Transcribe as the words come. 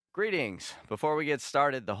Greetings. Before we get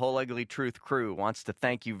started, the Whole Ugly Truth crew wants to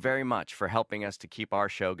thank you very much for helping us to keep our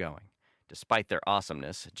show going. Despite their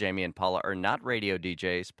awesomeness, Jamie and Paula are not radio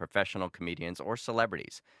DJs, professional comedians, or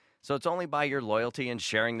celebrities. So it's only by your loyalty and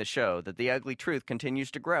sharing the show that the Ugly Truth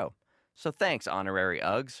continues to grow. So thanks, honorary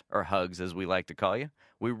Uggs, or Hugs as we like to call you.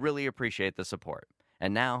 We really appreciate the support.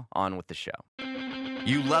 And now, on with the show.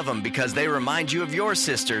 You love them because they remind you of your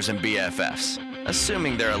sisters and BFFs,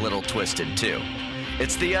 assuming they're a little twisted too.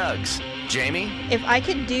 It's the Uggs. Jamie? If I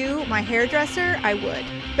could do my hairdresser, I would.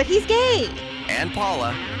 But he's gay. And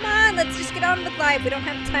Paula. Come on, let's just get on with life. We don't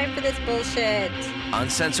have time for this bullshit.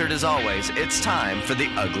 Uncensored as always, it's time for the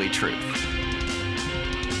Ugly Truth.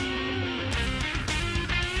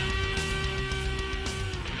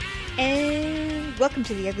 And welcome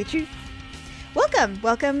to the Ugly Truth.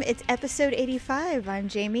 Welcome. It's episode 85. I'm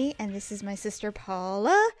Jamie, and this is my sister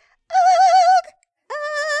Paula. Ugh.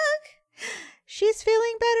 She's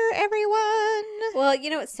feeling better, everyone. Well, you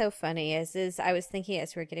know what's so funny is I was thinking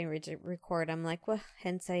as we were getting ready to record, I'm like, well,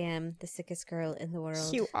 hence I am the sickest girl in the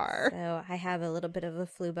world. You are. So I have a little bit of a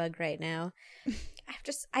flu bug right now.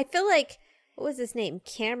 I feel like, what was his name?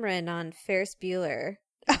 Cameron on Ferris Bueller.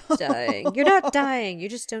 Dying. You're not dying. You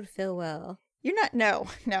just don't feel well. You're not, no.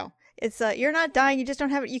 It's, you're not dying, you just don't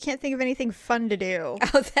have it, you can't think of anything fun to do.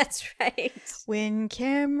 Oh, that's right. When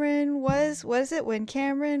Cameron was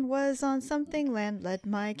on something land, let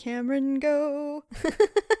my Cameron go. Do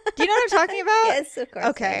you know what I'm talking about? Yes, of course.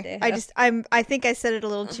 Okay. I do. I think I said it a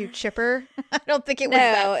little too chipper. I don't think it was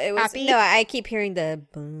happy. No, I keep hearing the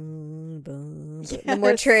boom, boom, the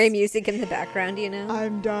mortuary music in the background, you know?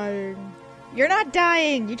 I'm dying. You're not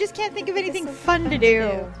dying. You just can't think of anything fun to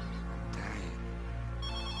do.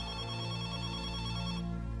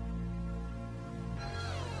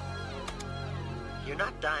 You're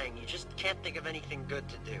not dying, you just can't think of anything good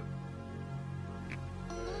to do.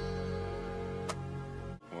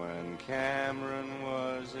 When Cameron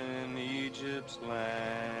was in Egypt's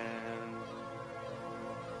land,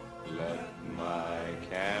 let my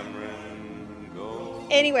Cameron go.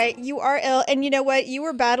 Anyway, you are ill, and you know what? You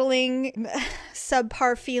were battling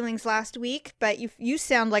subpar feelings last week, but you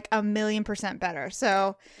sound like 1,000,000% better,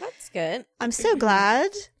 so That's good. I'm so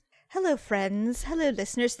glad. Hello, friends. Hello,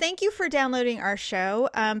 listeners. Thank you for downloading our show.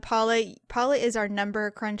 Paula is our number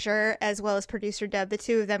cruncher, as well as producer Deb, the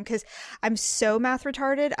two of them, because I'm so math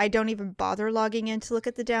retarded, I don't even bother logging in to look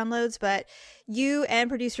at the downloads, but you and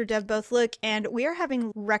producer Deb both look, and we are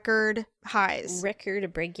having record highs.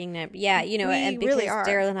 Record-breaking number. Yeah, you know, We and because really are.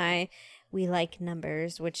 Daryl and I, we like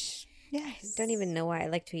numbers, which Yes. I don't even know why I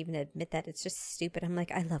like to even admit that. It's just stupid. I'm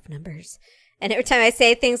like, I love numbers. And every time I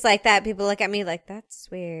say things like that, people look at me like,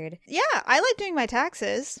 that's weird. Yeah, I like doing my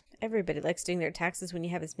taxes. Everybody likes doing their taxes when you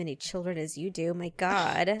have as many children as you do. My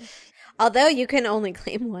God. Although you can only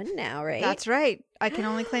claim one now, right? That's right. I can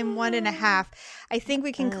only claim 1.5. I think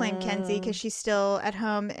we can claim Kenzie because she's still at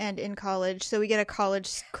home and in college, so we get a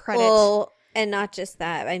college credit. Well, and not just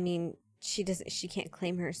that. I mean, she can't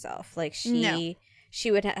claim herself. Like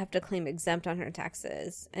she would have to claim exempt on her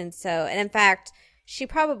taxes. And in fact, she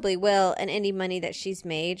probably will, and any money that she's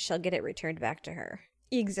made, she'll get it returned back to her.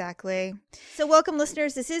 Exactly. So welcome,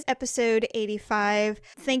 listeners. This is episode 85.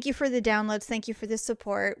 Thank you for the downloads. Thank you for the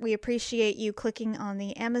support. We appreciate you clicking on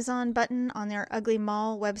the Amazon button on their Ugly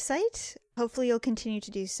Mall website. Hopefully you'll continue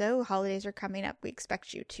to do so. Holidays are coming up. We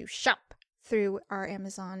expect you to shop through our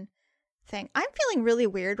Amazon thing. I'm feeling really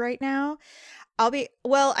weird right now.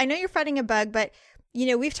 I know you're fighting a bug, but you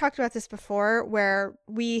know, we've talked about this before where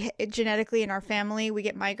we genetically in our family, we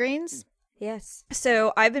get migraines. Yes.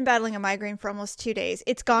 So I've been battling a migraine for almost 2 days.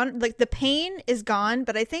 It's gone, like the pain is gone,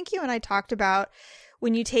 but I think you and I talked about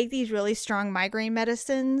when you take these really strong migraine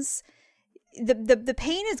medicines, the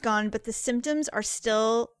pain is gone, but the symptoms are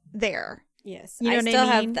still there. Yes. You know what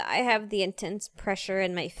I mean? I have the intense pressure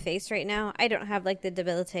in my face right now. I don't have like the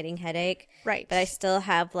debilitating headache. Right. But I still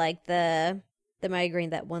have like the migraine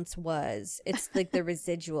that once was. It's like the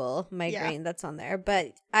residual migraine that's on there.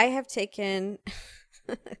 But I have taken,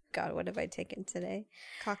 God, what have I taken today?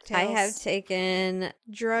 Cocktails. I have taken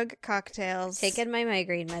drug cocktails. Taken my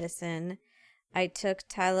migraine medicine. I took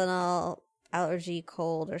Tylenol allergy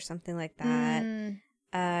cold or something like that.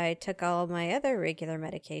 I took all my other regular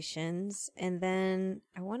medications. And then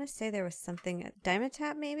I want to say there was something,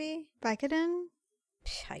 Dimetapp maybe? Vicodin?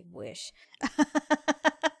 I wish.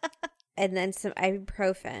 And then some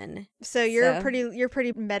ibuprofen. So you're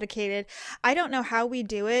pretty medicated. I don't know how we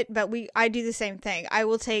do it, but I do the same thing. I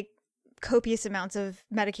will take copious amounts of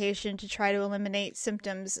medication to try to eliminate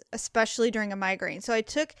symptoms, especially during a migraine. So I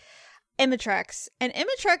took Imitrex, and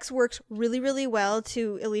Imitrex works really, really well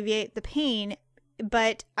to alleviate the pain.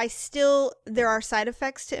 but there are side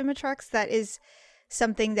effects to Imitrex. That is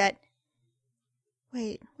something that,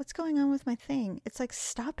 wait, what's going on with my thing? It's like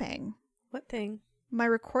stopping. What thing? My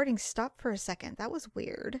recording stopped for a second. That was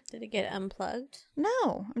weird. Did it get unplugged?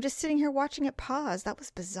 No, I'm just sitting here watching it pause. That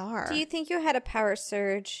was bizarre. Do you think you had a power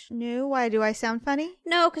surge? No, why do I sound funny?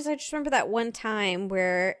 No, because I just remember that one time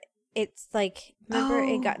where it's like, remember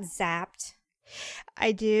it got zapped?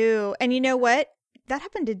 I do. And you know what? That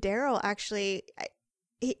happened to Daryl, actually.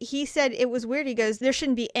 He said it was weird. He goes, there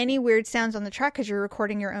shouldn't be any weird sounds on the track because you're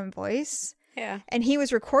recording your own voice. Yeah. And he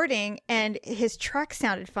was recording and his track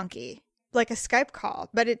sounded funky, like a Skype call,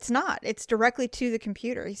 but it's not. It's directly to the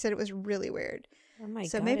computer. He said it was really weird. Oh my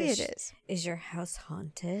God. So maybe it is. Is your house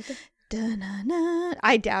haunted? Da-na-na.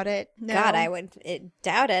 I doubt it. No. God, I would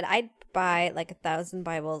doubt it. I'd buy like 1,000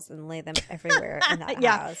 Bibles and lay them everywhere in that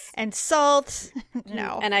house. And salt.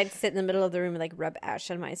 No. And I'd sit in the middle of the room and like rub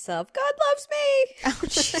ash on myself. God loves me. Oh,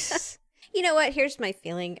 jeez. You know what? Here's my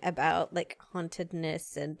feeling about like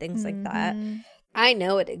hauntedness and things like that. I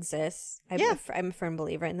know it exists. I'm a firm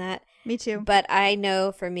believer in that. Me too. But I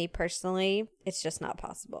know for me personally, it's just not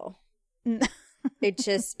possible.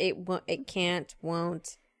 It can't,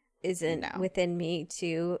 won't, isn't within me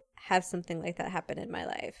to have something like that happen in my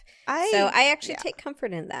life. So I actually take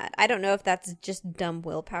comfort in that. I don't know if that's just dumb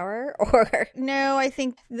willpower or... No, I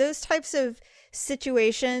think those types of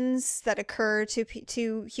situations that occur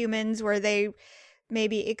to humans where they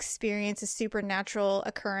maybe experience a supernatural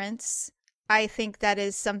occurrence, I think that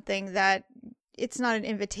is something that it's not an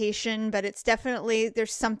invitation, but it's definitely,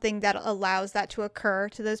 there's something that allows that to occur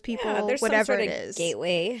to those people, there's whatever some sort it of is.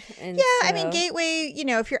 Gateway. And I mean, gateway,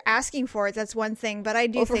 if you're asking for it, that's one thing. But I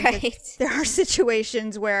do think that there are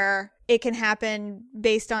situations where it can happen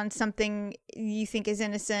based on something you think is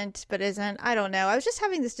innocent, but isn't. I don't know. I was just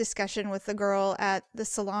having this discussion with the girl at the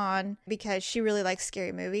salon because she really likes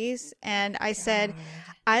scary movies. And I said,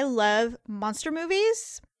 I love monster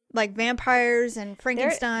movies. Like vampires and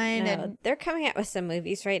Frankenstein and they're coming out with some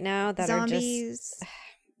movies right now that zombies.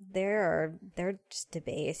 Are just they're just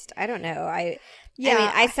debased. I don't know. I mean,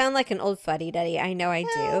 I sound like an old fuddy-duddy. I know I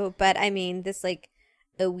do, but I mean this like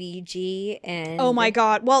Ouija and oh my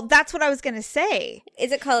God. Well, that's what I was gonna say.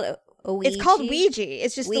 Is it called Ouija? It's called Ouija.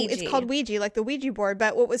 It's just Ouija. It's called Ouija, like the Ouija board.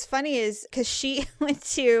 But what was funny is because she went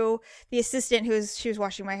to the assistant she was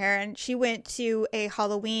washing my hair, and she went to a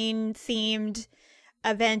Halloween themed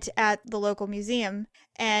event at the local museum,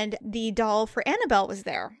 and the doll for Annabelle was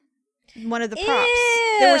there. One of the props.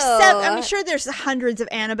 Ew. There were I'm sure there's hundreds of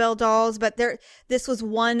Annabelle dolls, but this was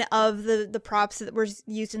one of the props that were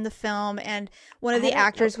used in the film, and one of the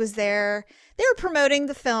actors was there. They were promoting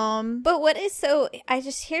the film. But what is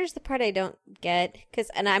here's the part I don't get,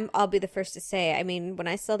 I'll be the first to say, I mean, when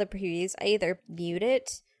I saw the previews, I either mute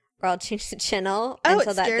it or I'll change the channel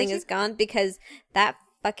until that thing is gone, because that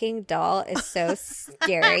fucking doll is so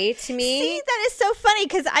scary to me. See, that is so funny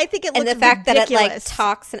because I think it looks ridiculous. And the fact that it like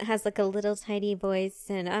talks and it has like a little tiny voice,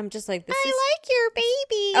 and I'm just like, I like your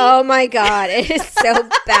baby. Oh my God, it is so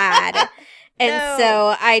bad. And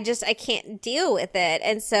so I can't deal with it.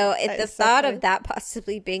 And so the thought of that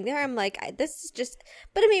possibly being there, I'm like, this is just,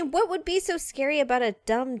 but I mean, what would be so scary about a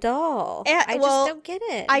dumb doll? I just don't get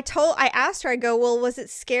it. I asked her, I go, well, was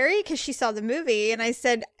it scary? Because she saw the movie. And I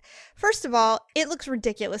said, first of all, it looks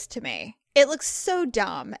ridiculous to me. It looks so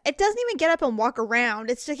dumb. It doesn't even get up and walk around.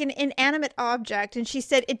 It's like an inanimate object. And she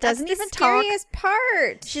said it doesn't even talk. That's the scariest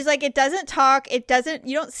part. She's like, it doesn't talk. You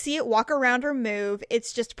don't see it walk around or move.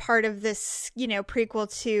 It's just part of this,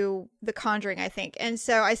 prequel to The Conjuring, I think. And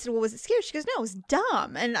so I said, well, was it scary? She goes, no, it was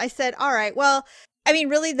dumb. And I said, all right, well, I mean,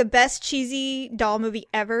 really the best cheesy doll movie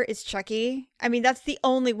ever is Chucky. I mean, that's the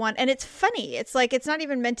only one. And it's funny. It's like, it's not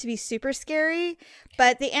even meant to be super scary,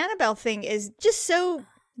 but the Annabelle thing is just so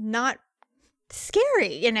not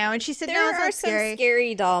scary, and she said, no, it's not scary. There are some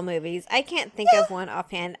scary doll movies. I can't think of one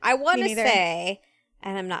offhand. I want to say,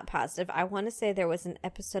 and I'm not positive, I want to say there was an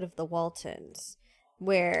episode of The Waltons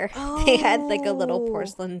where they had like a little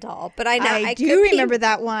porcelain doll, but I do remember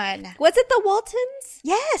that one. Was it The Waltons?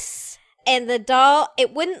 Yes. And the doll,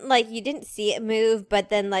 it wouldn't, like, you didn't see it move, but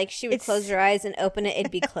then, like, she would close her eyes and open it,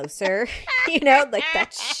 it'd be closer. Like,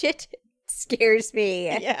 that shit scares me.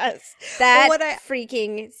 Yes. That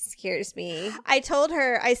freaking scares me. I told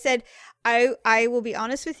her, I said, I will be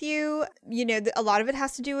honest with you, a lot of it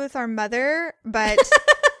has to do with our mother, but...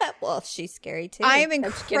 Well, she's scary, too. I am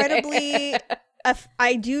incredibly...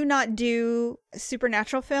 I do not do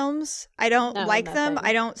supernatural films. I don't like them.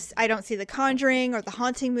 I don't see The Conjuring or the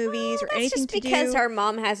Haunting movies or anything to do. That's because our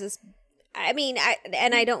mom has this. I mean,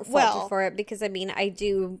 I don't fault her for it, because I mean, I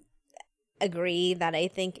do agree that I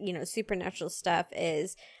think, supernatural stuff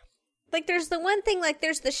is like, there's the one thing, like,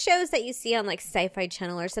 there's the shows that you see on, like, Sci-Fi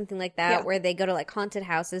Channel or something like that, where they go to, like, haunted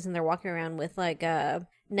houses and they're walking around with, like, night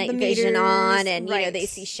The vision meters, on, and, right. they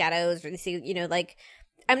see shadows, or they see, like,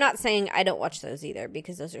 I'm not saying I don't watch those either,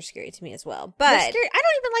 because those are scary to me as well, but They're scary. I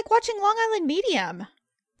don't even like watching Long Island Medium.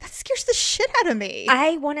 That scares the shit out of me.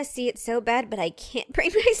 I want to see it so bad, but I can't bring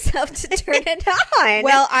myself to turn it on.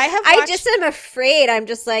 Well, I just am afraid. I'm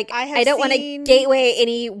just like, I don't want to gateway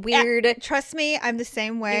any weird trust me, I'm the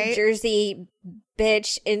same way. New Jersey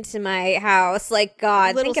bitch into my house. Like,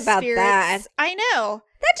 God, Little think about spirits. that. I know.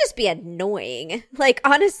 That'd just be annoying. Like,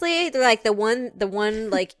 honestly, they're like the one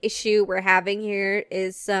like issue we're having here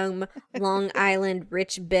is some Long Island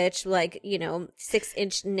rich bitch, like,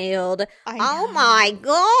 6-inch nailed. I know. Oh my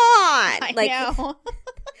God. I like, know.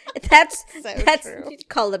 that's true. you'd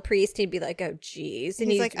call the priest, he'd be like, oh geez.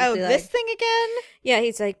 And He's like, just oh, be this thing again? Yeah,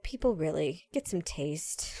 he's like, people really get some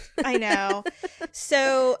taste. I know.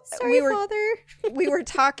 So Sorry, Father. we were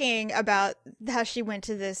talking about how she went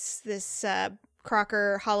to this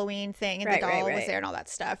Crocker Halloween thing, and Right, the doll right, was right. there and all that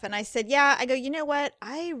stuff. And I said, yeah, I go, you know what?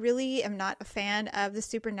 I really am not a fan of the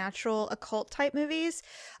supernatural occult type movies.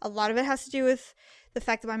 A lot of it has to do with the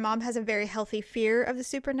fact that my mom has a very healthy fear of the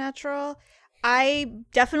supernatural. I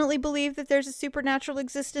definitely believe that there's a supernatural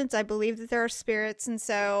existence. I believe that there are spirits, and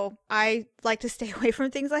so I like to stay away from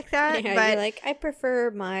things like that. Yeah, but you're like, I prefer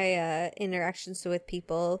my interactions with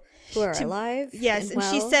people who are alive. yes, and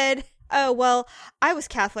she well. said, oh, well, I was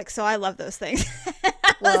Catholic, so I love those things.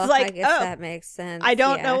 Well, was like, I guess oh. that makes sense. I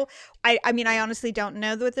don't yeah. know. I mean, I honestly don't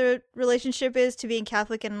know what the relationship is to being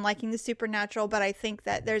Catholic and liking the supernatural, but I think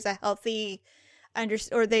that there's a healthy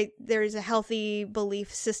there is a healthy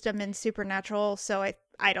belief system in supernatural. So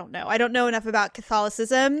I don't know. I don't know enough about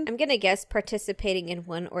Catholicism. I'm gonna guess participating in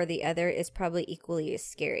one or the other is probably equally as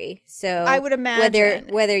scary. So I would imagine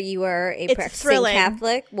whether you are a it's practicing thrilling.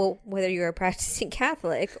 Catholic, whether you are a practicing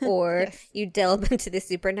Catholic or Yes. you delve into the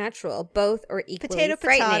supernatural, both are equally Potato,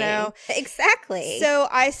 frightening. potato. Exactly. So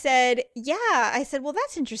I said, well,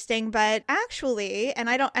 that's interesting, but actually, and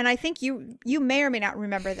I think you may or may not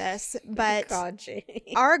remember this, but God, Jane.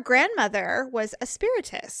 our grandmother was a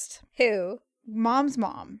spiritist. Who? Mom's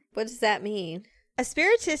mom. What does that mean? A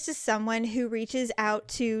spiritist is someone who reaches out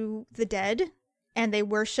to the dead and they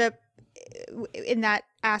worship in that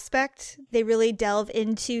aspect. They really delve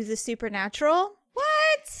into the supernatural.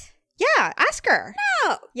 What? Yeah, ask her.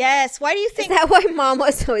 No. Yes. Why do you Is think? that why Mom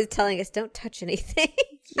was always telling us don't touch anything?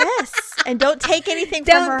 Yes. And don't take anything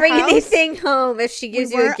from her Don't bring house. anything home if she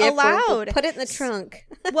gives you a weren't gift. allowed. Put it in the trunk.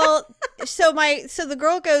 Well, so the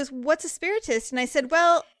girl goes, "What's a spiritist?" And I said,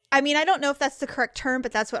 "Well, I mean, I don't know if that's the correct term,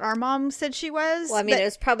 but that's what our mom said she was." Well, I mean, But- it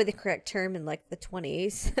was probably the correct term in like the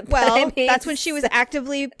 20s. But well, I mean, that's when she was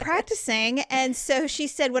actively practicing. And so she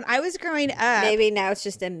said, when I was growing up, maybe now it's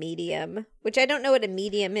just a medium, which I don't know what a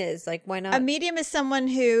medium is. Like, why not? a medium is someone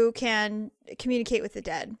who can communicate with the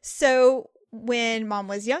dead. So when Mom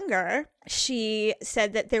was younger, she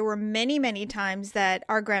said that there were many, many times that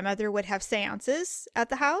our grandmother would have seances at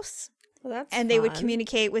the house. Well, that's And they would fun.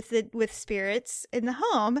 communicate with spirits in the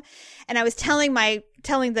home. And I was telling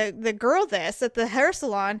the girl this at the hair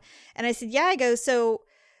salon, and I said, yeah, I go, so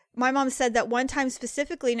my mom said that one time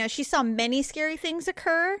specifically, now she saw many scary things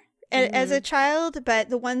occur as a child, but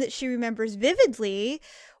the one that she remembers vividly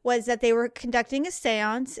was that they were conducting a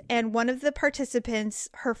seance, and one of the participants,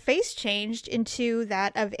 her face changed into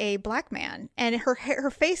that of a black man, and her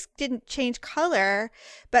face didn't change color,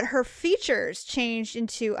 but her features changed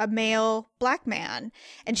into a male black man,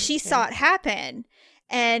 and she saw it happen.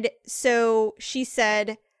 And so she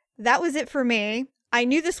said, that was it for me. I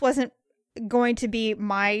knew this wasn't going to be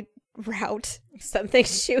my route. Something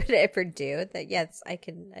she would ever do. That yes, I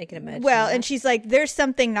can imagine. Well, that. and she's like, there's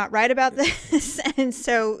something not right about this. And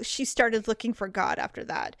so she started looking for God after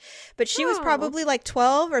that. But she was probably like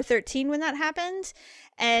 12 or 13 when that happened.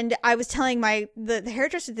 And I was telling the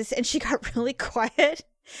hairdresser this, and she got really quiet.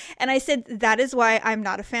 And I said, that is why I'm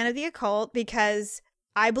not a fan of the occult, because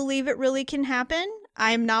I believe it really can happen.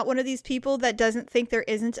 I'm not one of these people that doesn't think there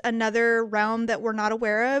isn't another realm that we're not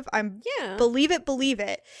aware of. Believe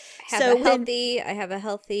it. I have a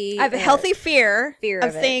healthy fear of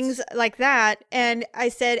of it. things like that. And I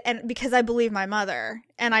said, and because I believe my mother,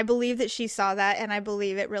 and I believe that she saw that, and I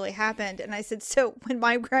believe it really happened. And I said, so when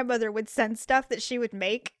my grandmother would send stuff that she would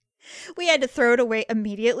make We had to throw it away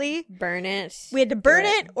immediately. Burn it. We had to burn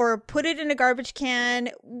it or put it in a garbage can,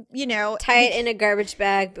 Tie it in a garbage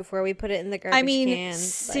bag before we put it in the garbage can.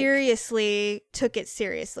 Seriously, took it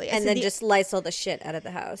seriously. And then just Lysol the shit out of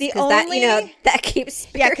the house. The only... that keeps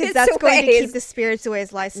spirits away. Yeah, because that's going to keep the spirits away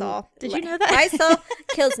is Lysol. Did you know that? Lysol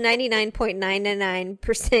kills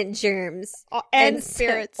 99.99% germs. And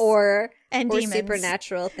spirits. Or demons.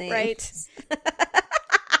 Supernatural things. Right.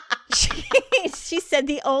 She said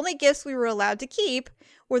the only gifts we were allowed to keep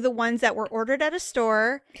were the ones that were ordered at a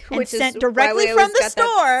store and sent directly from the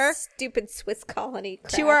store stupid Swiss Colony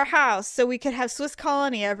crap. to our house so we could have Swiss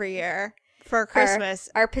Colony every year for Christmas.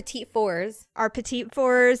 Our Petit Fours. Our Petit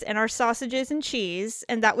Fours and our sausages and cheese,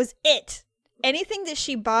 and that was it. Anything that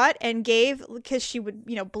she bought and gave, because she would,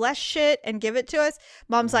 bless shit and give it to us,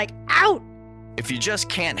 Mom's like, out! If you just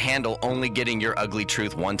can't handle only getting your ugly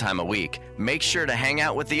truth one time a week, make sure to hang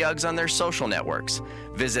out with the Uggs on their social networks.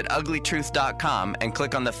 Visit uglytruth.com and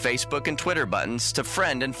click on the Facebook and Twitter buttons to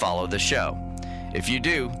friend and follow the show. If you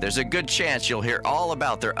do, there's a good chance you'll hear all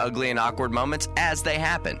about their ugly and awkward moments as they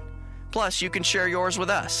happen. Plus, you can share yours with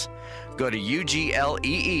us. Go to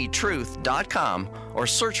ugleetruth.com or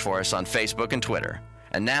search for us on Facebook and Twitter.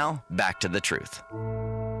 And now, back to the truth.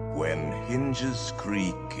 When hinges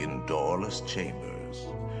creak in doorless chambers,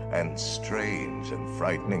 and strange and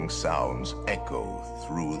frightening sounds echo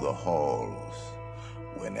through the halls,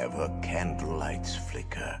 whenever candlelights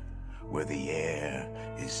flicker, where the air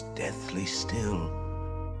is deathly still,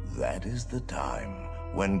 that is the time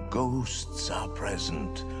when ghosts are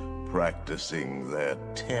present, practicing their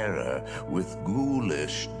terror with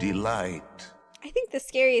ghoulish delight. I think the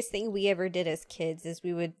scariest thing we ever did as kids is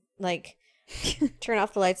we would, turn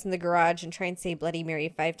off the lights in the garage and try and say Bloody Mary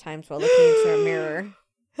 5 times while looking into a mirror.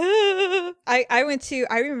 I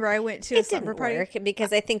remember I went to a slumber party. Work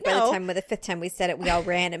because I think by the 5th time we said it, we all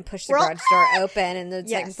ran and pushed the garage door open, and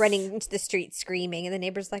it's running into the street screaming, and the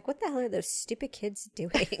neighbor's like, what the hell are those stupid kids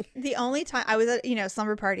doing? The only time I was at,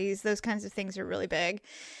 slumber parties, those kinds of things are really big.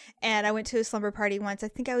 And I went to a slumber party once. I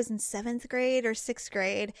think I was in 7th grade or 6th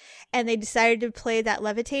grade. And they decided to play that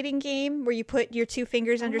levitating game where you put your 2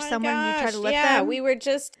 fingers under someone and you try to lift them. Yeah, we were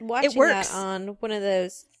just watching that on one of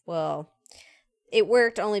those. Well, it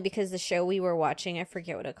worked only because the show we were watching, I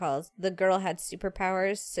forget what it calls. The girl had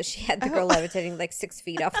superpowers. So she had the girl levitating 6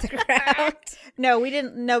 feet off the ground. No, we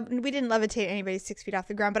didn't levitate anybody 6 feet off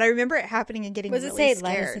the ground. But I remember it happening and getting really scared.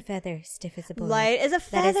 Light as a feather, stiff as a board. Light as a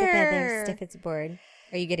feather. Light as a feather, stiff as a board.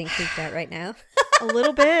 Are you getting creeped out right now? A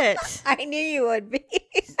little bit. I knew you would be.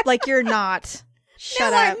 You're not.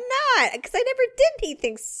 Shut up. I'm not. Because I never did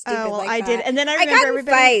anything stupid like that. I did. And then I remember got in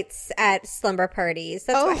fights at slumber parties.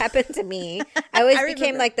 That's what happened to me. I always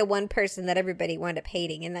became the one person that everybody wound up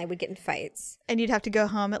hating, and I would get in fights. And you'd have to go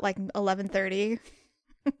home at 11:30.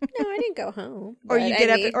 No, I didn't go home. Or you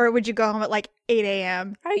get up, or would you go home at 8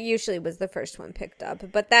 a.m.? I usually was the first one picked up,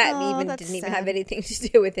 but that didn't even have anything to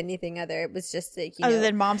do with anything other. It was just other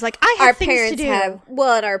than Mom's I have things to do.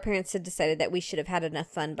 And our parents had decided that we should have had enough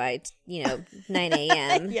fun by 9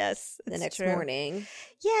 a.m. Yes, the next morning.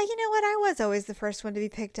 Yeah, you know what? I was always the first one to be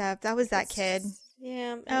picked up. That was that kid.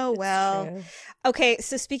 Yeah. Oh, well. True. Okay,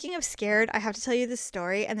 so speaking of scared, I have to tell you this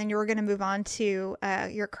story, and then you're going to move on to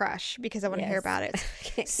your crush, because I want to hear about it.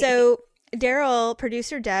 Okay. So Daryl,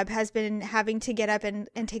 producer Deb, has been having to get up and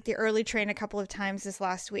take the early train a couple of times this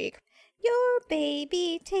last week. Your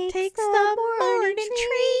baby takes the morning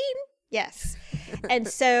train. Yes. And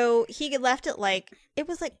so he left at it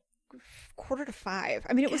was 4:45.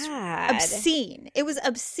 I mean, it was obscene. It was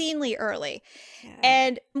obscenely early. Yeah.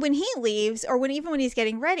 And when he leaves, or even when he's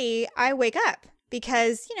getting ready, I wake up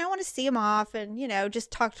because, I want to see him off and,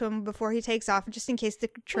 just talk to him before he takes off, just in case the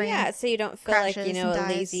train so you don't feel like, a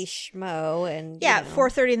lazy schmo. And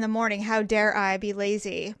 4:30 in the morning. How dare I be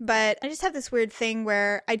lazy? But I just have this weird thing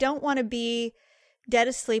where I don't want to be dead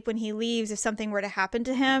asleep when he leaves if something were to happen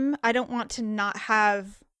to him. I don't want to not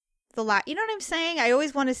have you know what I'm saying? I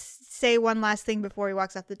always want to say one last thing before he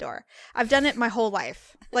walks out the door. I've done it my whole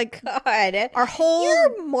life. God. Our whole...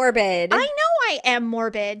 You're morbid. I know I am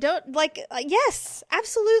morbid. Don't, yes,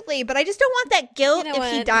 absolutely. But I just don't want that guilt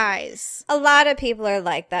if he dies. A lot of people are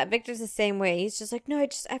like that. Victor's the same way. He's just no, I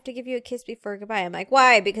just have to give you a kiss before goodbye. I'm like,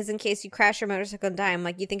 why? Because in case you crash your motorcycle and die, I'm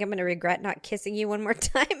like, you think I'm going to regret not kissing you one more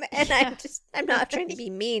time? And I'm not trying to be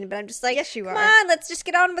mean, but I'm just like, yes, you are. Come on, let's just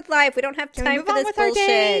get on with life. We don't have time for this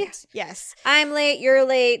bullshit. Yes. I'm late, you're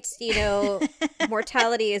late, you know,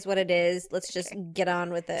 mortality is what it is. Let's just get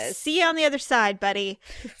on with this. See you on the other side, buddy.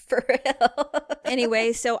 For real.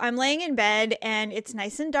 Anyway, so I'm laying in bed and it's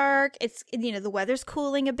nice and dark. It's, you know, the weather's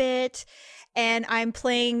cooling a bit. And I'm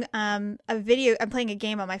playing I'm playing a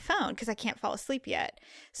game on my phone because I can't fall asleep yet.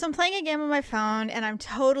 So I'm playing a game on my phone and I'm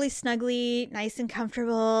totally snuggly, nice and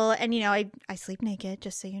comfortable. And, you know, I sleep naked,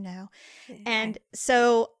 just so you know. And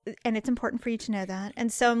so, and it's important for you to know that.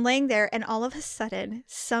 And so I'm laying there and all of a sudden,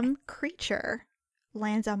 some creature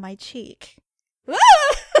lands on my cheek.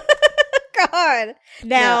 God.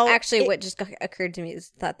 Now, no, actually, what just occurred to me is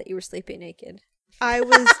the thought that you were sleeping naked. I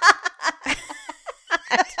was...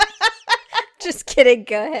 Just kidding.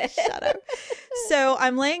 Go ahead. Shut up. So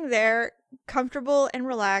I'm laying there, comfortable and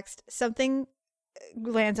relaxed. Something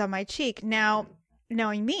lands on my cheek. Now,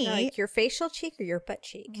 knowing me, Like your facial cheek or your butt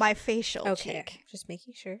cheek? my facial Okay, cheek. just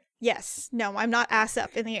making sure. Yes. No, I'm not ass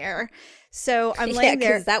up in the air. So I'm Yeah, laying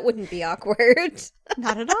there. because that wouldn't be awkward.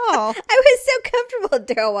 Not at all. I was so comfortable.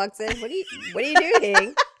 Daryl walks in. What are you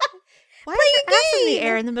doing? Why is your ass in the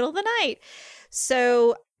air in the middle of the night?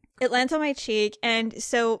 So it lands on my cheek. And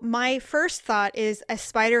so my first thought is a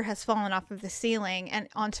spider has fallen off of the ceiling and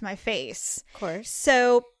onto my face. Of course.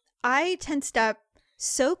 So I tensed up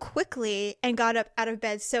so quickly and got up out of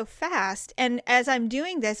bed so fast. And as I'm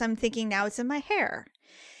doing this, I'm thinking now it's in my hair.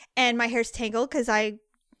 And my hair's tangled because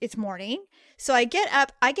it's morning. So I get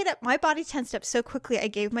up, my body tensed up so quickly I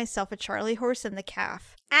gave myself a Charlie horse in the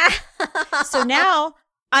calf. So now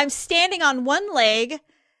I'm standing on one leg,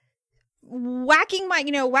 whacking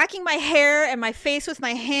my hair and my face with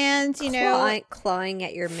my hands, clawing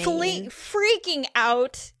at your mane. Freaking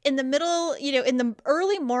out in the middle, in the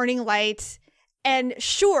early morning light, and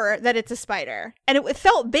sure that it's a spider. And it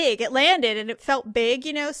felt big. It landed and it felt big,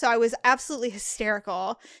 so I was absolutely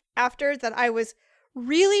hysterical. After that, I was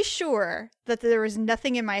really sure that there was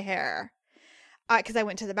nothing in my hair because I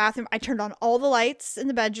went to the bathroom. I turned on all the lights in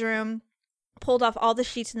the bedroom, pulled off all the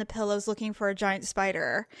sheets and the pillows looking for a giant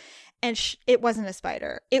spider. And it wasn't a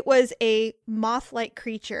spider. It was a moth-like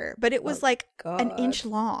creature, but it was an inch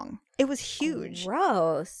long. It was huge.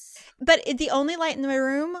 Gross. But the only light in my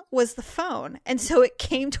room was the phone. And so it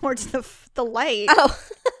came towards the light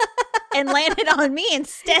and landed on me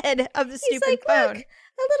instead of the stupid phone. Look,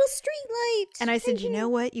 a little street light. And I said, you know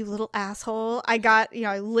what, you little asshole. I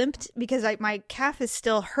limped because my calf is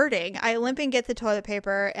still hurting. I limp and get the toilet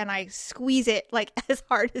paper and I squeeze it as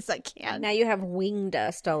hard as I can. Now you have wing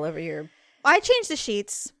dust all over your... I changed the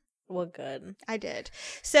sheets. Well, good. I did.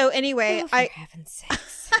 So anyway, for heaven's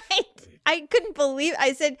sakes. I couldn't believe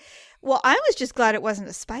I said, well, I was just glad it wasn't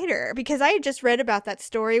a spider because I had just read about that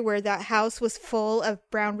story where that house was full of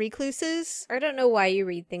brown recluses. I don't know why you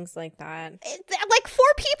read things like that. 4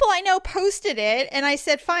 people I know posted it and I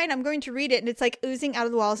said, fine, I'm going to read it. And it's oozing out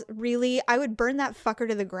of the walls. Really? I would burn that fucker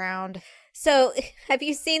to the ground. So, have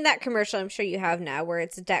you seen that commercial? I'm sure you have now, where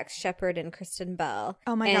it's Dax Shepard and Kristen Bell.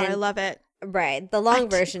 Oh my God, I love it. Right. The long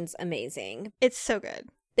version's amazing. It's so good.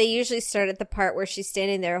 They usually start at the part where she's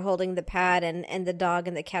standing there holding the pad and the dog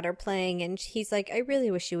and the cat are playing. And he's like, I really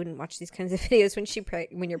wish you wouldn't watch these kinds of videos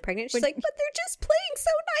when you're pregnant. She's like, but they're just playing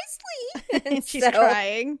so nicely. And she's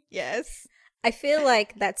crying. Yes. I feel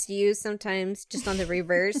like that's you sometimes, just on the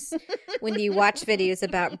reverse, when you watch videos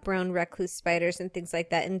about brown recluse spiders and things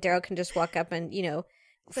like that. And Daryl can just walk up and,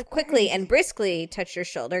 quickly and briskly touch your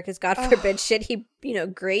shoulder because God forbid should he,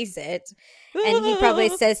 graze it. And he probably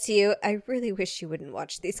says to you, I really wish you wouldn't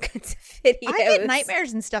watch these kinds of videos. I get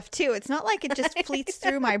nightmares and stuff too. It's not like it just fleets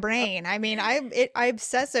through my brain. I mean, I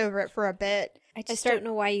obsess over it for a bit. I just don't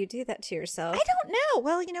know why you do that to yourself. I don't know.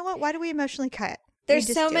 Well, you know what? Why do we emotionally cut?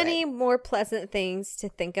 There's so many more pleasant things to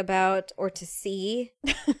think about or to see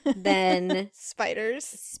than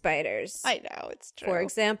spiders. I know, it's true. For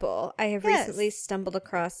example, I have recently stumbled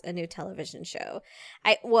across a new television show.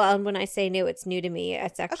 When I say new, it's new to me.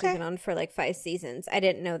 It's actually been on for 5 seasons. I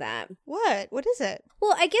didn't know that. What is it?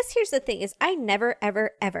 Well, I guess here's the thing is I never,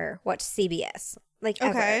 ever, ever watch CBS.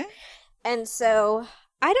 Ever. And so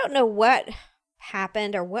I don't know what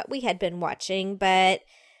happened or what we had been watching, but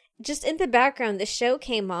just in the background, the show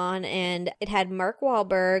came on and it had Mark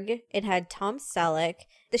Wahlberg. It had Tom Selleck.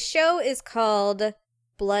 The show is called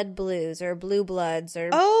Blood Blues or Blue Bloods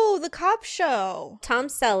or... Oh, the cop show. Tom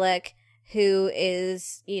Selleck, who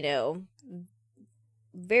is,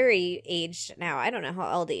 very aged now. I don't know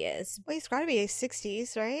how old he is. Well, he's got to be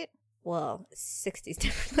 60s, right? Well, 60s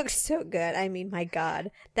never looked so good. I mean, my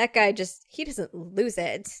God. That guy he doesn't lose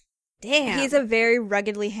it. Damn. He's a very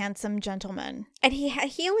ruggedly handsome gentleman. And he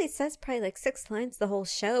only says probably 6 lines the whole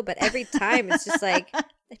show, but every time it's just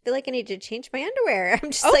I feel like I need to change my underwear.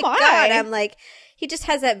 I'm just Oh like, my. God. I'm like, he just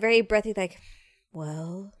has that very breathy, like,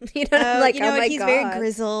 well, you know, I'm like, you know oh what? my He's God. very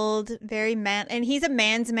grizzled, very man, and he's a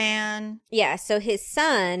man's man Yeah, so his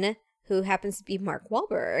son, who happens to be Mark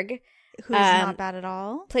Wahlberg, who's not bad at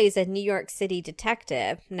all. plays a New York City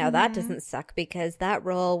detective. Now, that Mhm. doesn't suck because that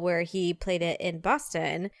role where he played it in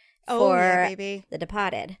Boston Oh, for yeah, baby. The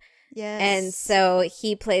Departed. Yes. And so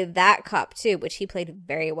he played that cop too, which he played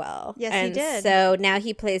very well. Yes, he and did. So now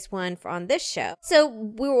he plays one on this show. So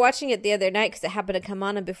we were watching it the other night because it happened to come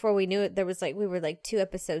on, and before we knew it, there was like we were like 2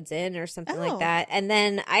 episodes in or something Oh. like that. And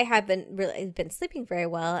then I haven't really been sleeping very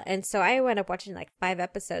well, and so I wound up watching like 5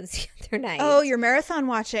 episodes the other night. Oh, you're marathon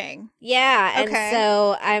watching. Yeah, and Okay.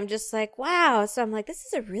 so I'm just like, wow. So I'm like, this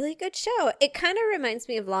is a really good show. It kind of reminds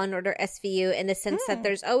me of Law and Order SVU in the sense that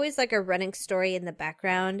there's always like a running story in the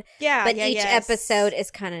background, Yeah, but yeah, each yes. episode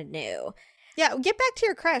is kind of new. Yeah, get back to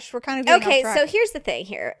your crush. We're kind of getting Okay, off track. so here's the thing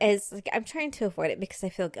here is like I'm trying to avoid it because I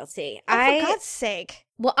feel guilty. Oh, for God's sake.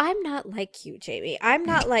 Well, I'm not like you, Jamie. I'm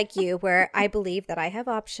not like you where I believe that I have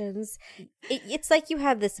options. It's like you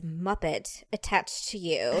have this Muppet attached to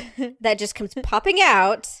you that just comes popping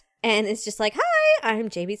out and it's just like, hi, I'm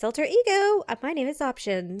Jamie's alter ego. My name is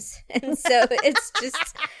Options. And so it's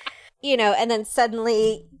just, you know, and then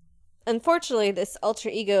suddenly, unfortunately, this alter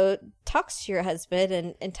ego talks to your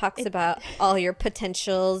husband and talks about all your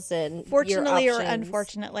potentials and Fortunately your or options.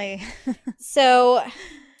 unfortunately. So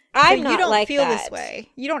I'm So not you don't like feel that. this way.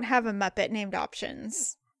 You don't have a Muppet named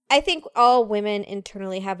Options. I think all women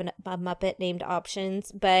internally have a Muppet named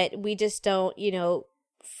Options, but we just don't, you know,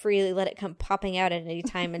 freely let it come popping out at any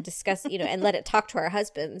time and discuss, you know, and let it talk to our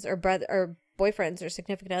husbands or brother or boyfriends or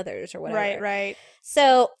significant others or whatever. Right.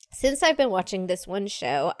 So since I've been watching this one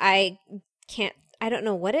show, I don't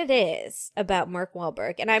know what it is about Mark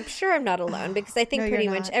Wahlberg, and I'm sure I'm not alone because I think No, pretty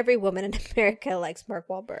you're much not. every woman in America likes Mark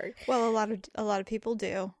Wahlberg. Well, a lot of people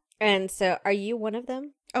do. And so, are you one of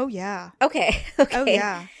them? Oh yeah. Okay. Oh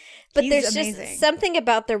yeah. But He's there's amazing. just something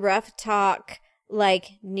about the rough talk, like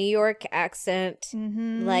New York accent,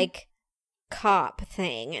 Mhm. like cop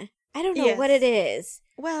thing. I don't know Yes. what it is.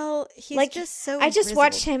 Well, he's Like, just so. I just grizzled.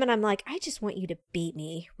 watched him and I'm like, I just want you to beat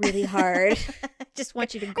me really hard. I just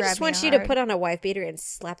want you to I grab just me want you to hard. put on a wife beater and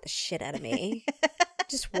slap the shit out of me.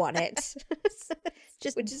 Just want it.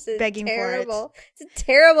 Just Which is begging for it. terrible. It's a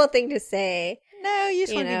terrible thing to say. No, you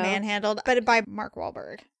just You want to be know? manhandled, but by Mark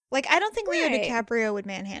Wahlberg. Like, I don't think Leo Right. DiCaprio would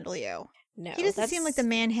manhandle you. No, He doesn't seem like the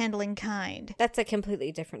manhandling kind. That's a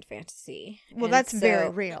completely different fantasy. Well, And that's so- very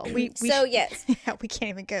real. We So, yes. yeah, we can't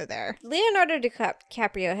even go there. Leonardo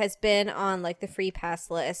DiCaprio has been on like the free pass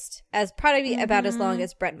list as probably about as long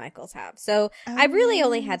as Bret Michaels have. So I've really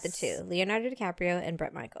only had the yes. two, Leonardo DiCaprio and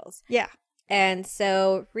Bret Michaels. Yeah. And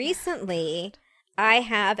so recently I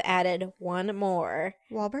have added one more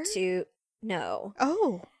Wahlberg? to no.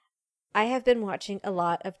 Oh. I have been watching a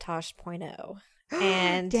lot of Tosh.0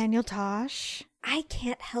 and Daniel Tosh. I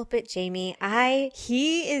can't help it, Jamie.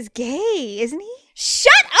 He is gay, isn't he?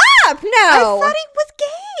 Shut up! No. I thought he was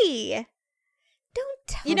gay. Don't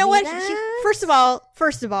tell You know me what? that. First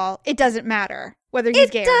of all, it doesn't matter whether he's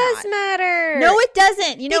it gay or does not. matter. No, it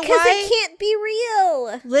doesn't. You know because why? it can't be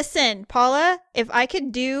real. Listen, Paula, if I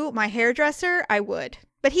could do my hairdresser, I would.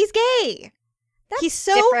 But he's gay. That's He's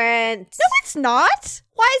so different. No, it's not.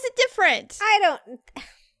 Why is it different? I don't.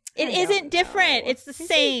 It I isn't don't different. know. It's the Is it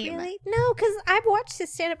same. really? No, because I've watched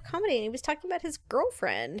his stand-up comedy and he was talking about his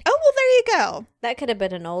girlfriend. Oh, well, there you go. That could have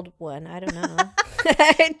been an old one. I don't know.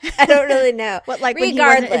 I don't really know. What, like when he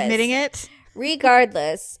wasn't Regardless. admitting it?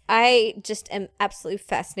 Regardless, I just am absolutely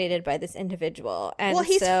fascinated by this individual. And Well,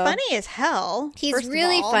 he's so funny as hell. He's first of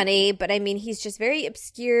really all. funny, but I mean, he's just very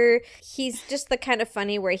obscure. He's just the kind of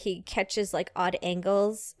funny where he catches like odd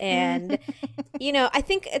angles. And, you know, I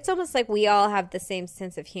think it's almost like we all have the same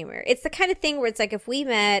sense of humor. It's the kind of thing where it's like if we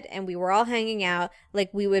met and we were all hanging out, like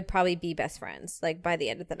we would probably be best friends, like by the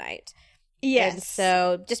end of the night. Yes. And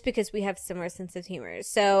so just because we have similar sense of humor.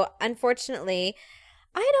 So unfortunately,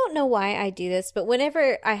 I don't know why I do this, but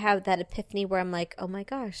whenever I have that epiphany where I'm like, oh my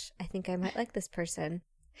gosh, I think I might like this person,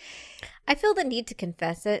 I feel the need to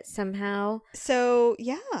confess it somehow. So,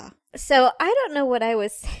 yeah. So I don't know what I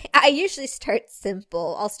was saying. I usually start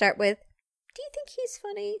simple. I'll start with, do you think he's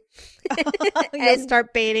funny? You'll And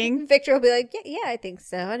start baiting. Victor will be like, yeah, I think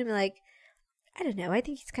so. And I'm like, I don't know. I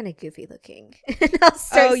think he's kind of goofy looking. And I'll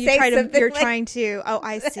start You saying try to. something You're like trying to. Oh,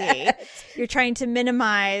 I see. You're trying to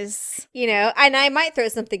minimize. you know, and I might throw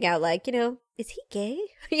something out like, you know, is he gay?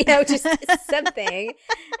 You know, just something.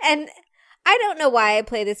 And I don't know why I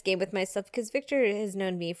play this game with myself because Victor has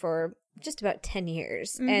known me for just about 10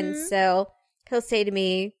 years. And Mhm. so he'll say to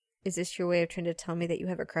me, is this your way of trying to tell me that you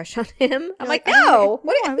have a crush on him? I'm You're like, "Oh, no.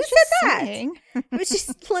 What? I Who was said just that? saying." I was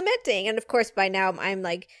just lamenting. And of course, by now, I'm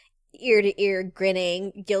like ear to ear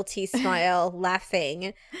grinning, guilty smile,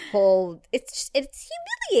 laughing. It's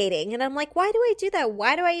humiliating. And I'm like, why do I do that?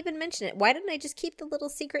 Why do I even mention it? Why didn't I just keep the little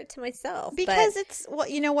secret to myself? Because it's, well,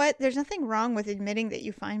 you know what? There's nothing wrong with admitting that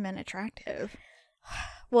you find men attractive.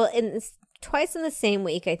 Well, twice in the same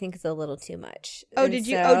week, I think is a little too much. Oh, And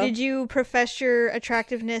did you profess your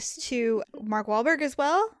attractiveness to Mark Wahlberg as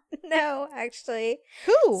well? No, actually.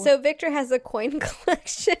 Who? So Victor has a coin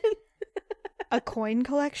collection. A coin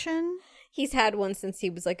collection? He's had one since he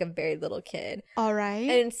was like a very little kid. All right.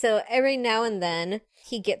 And so every now and then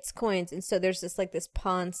he gets coins. And so there's this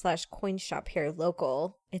pawn/coin shop here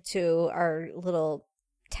local to our little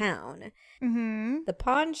town. Mm-hmm. The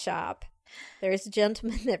pawn shop, there's a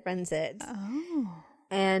gentleman that runs it. Oh.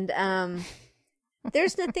 And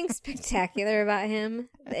there's nothing spectacular about him.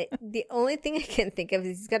 The only thing I can think of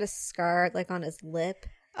is he's got a scar like on his lip.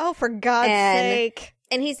 Oh, for God's sake.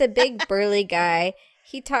 And he's a big burly guy.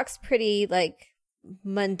 He talks pretty like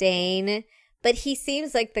mundane, but he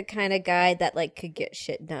seems like the kind of guy that like could get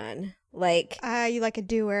shit done. Like, You like a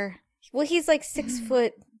doer. well, he's like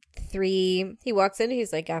 6'3". He walks in,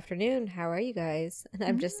 he's like, "Afternoon, how are you guys?" And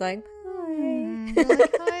I'm just like, "Hi." You're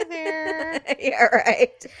like, "Hi there." Yeah,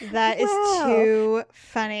 right. That is Wow. too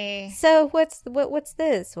funny. So what's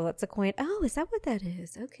this? Well, that's a coin. Oh, is that what that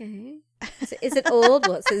is? Okay. Is it old?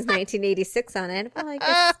 Well, it says 1986 on it. Well, I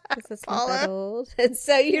guess it's not that Paula. old. And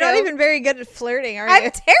so You're not even very good at flirting, are you?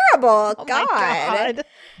 I'm terrible. Oh God. my God.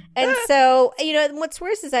 And so, and what's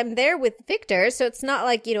worse is I'm there with Victor, so it's not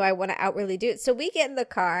like, I want to outwardly do it. So we get in the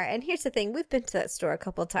car, and here's the thing. We've been to that store a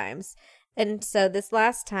couple times. And so this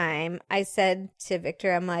last time, I said to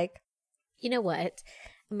Victor, I'm like, you know what?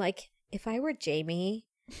 I'm like, if I were Jamie,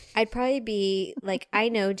 I'd probably be like, I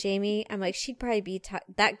know Jamie. I'm like, she'd probably be,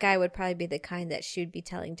 that guy would probably be the kind that she would be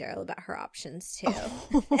telling Daryl about her options too.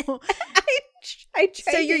 I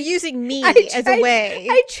tried So you're using me I as tried- a way.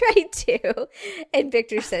 I tried to. And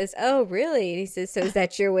Victor says, "Oh, really?" And he says, "So is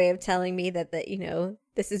that your way of telling me that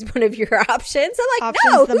this is one of your options?" I'm like,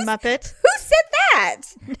 Options "No, the Muppet. who said that?"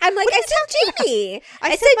 I'm like, "I said Jamie.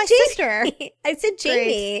 I said my sister. I said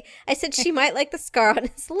Jamie. I said she might like the scar on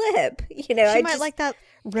his lip. She might like that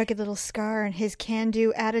rugged little scar and his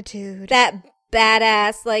can-do attitude. that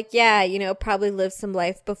badass, probably lived some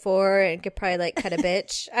life before and could probably cut a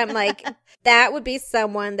bitch." I'm like, that would be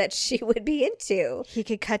someone that she would be into. He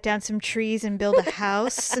could cut down some trees and build a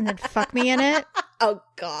house and then fuck me in it. Oh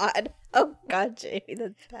God, Jamie,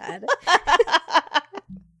 that's bad.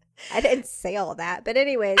 I didn't say all that, but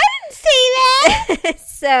anyways, I didn't say that.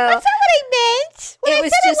 so That's not what I meant. When It I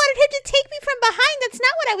was said I just- wanted him to take me from behind, that's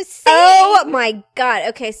not what I was saying. oh my God.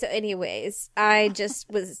 Okay, so anyways, I just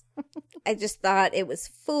thought it was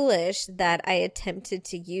foolish that I attempted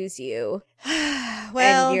to use you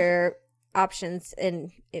Well, and your options,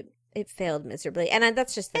 and it failed miserably. And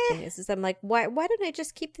that's just the thing is I'm like, why don't I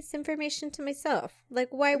just keep this information to myself? Like,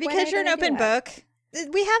 why? because you're an open book.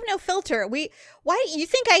 We have no filter. Why you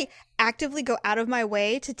think I actively go out of my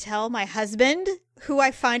way to tell my husband who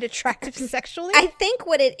I find attractive sexually? I think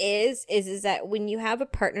what it is that when you have a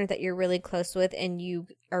partner that you're really close with and you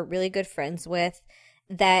are really good friends with,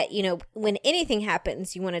 that, when anything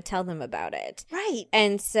happens, you want to tell them about it. Right.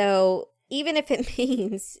 And so even if it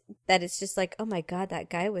means that it's just like, oh my God, that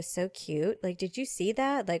guy was so cute. Like, did you see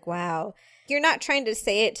that? Like, wow. You're not trying to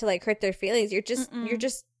say it to hurt their feelings. You're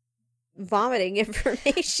just vomiting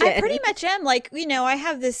information. I pretty much am. I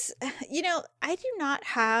have this, I do not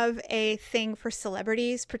have a thing for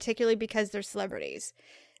celebrities, particularly because they're celebrities.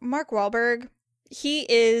 Mark Wahlberg, he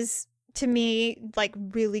is, to me,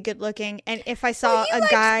 really good looking. And if I saw a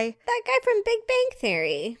guy. That guy from Big Bang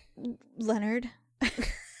Theory. Leonard.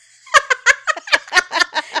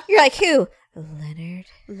 You're like, who?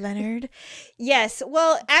 Leonard. Yes.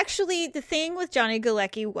 Well, actually, the thing with Johnny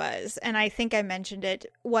Galecki was, and I think I mentioned it,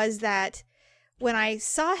 was that when I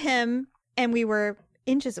saw him and we were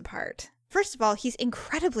inches apart, first of all, he's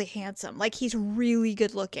incredibly handsome. He's really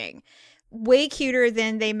good looking. Way cuter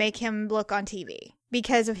than they make him look on TV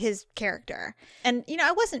because of his character. And,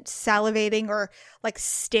 I wasn't salivating or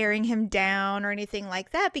staring him down or anything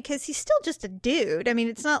like that because he's still just a dude. I mean,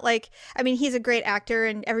 it's not he's a great actor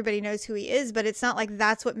and everybody knows who he is, but it's not like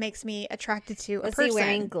that's what makes me attracted to a person. Was he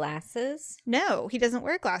wearing glasses? No, he doesn't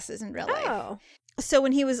wear glasses in real life. Oh. So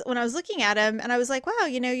when I was looking at him and I was like, wow, I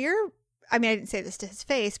didn't say this to his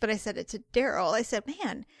face, but I said it to Daryl. I said,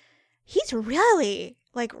 man, he's really,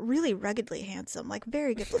 really ruggedly handsome,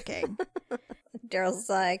 very good looking. Daryl's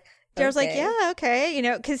like, Daryl's like, Okay. yeah, okay, you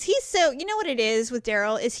know, because he's so, you know what it is with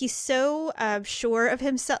Daryl is he's so sure of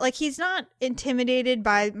himself. Like, he's not intimidated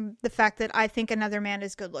by the fact that I think another man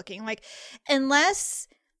is good looking. Like, unless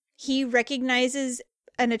he recognizes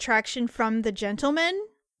an attraction from the gentleman,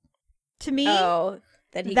 to me, Oh,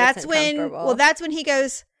 that he that's gets when, uncomfortable. well, that's when he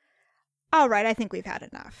goes, all right, I think we've had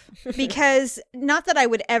enough. Because not that I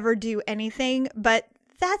would ever do anything, but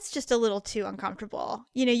that's just a little too uncomfortable.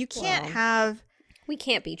 You know, you can't Well, have. We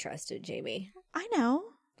can't be trusted, Jamie. I know.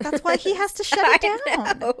 That's why he has to shut it down.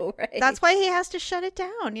 I know, right? That's why he has to shut it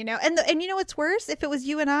down, you know. And you know what's worse? If it was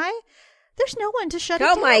you and I, there's no one to shut it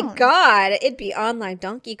down. Oh my God, it'd be online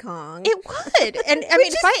Donkey Kong. It would. And I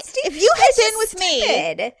mean, if you had been with me,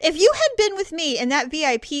 stupid. if you had been with me in that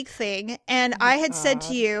VIP thing and I had said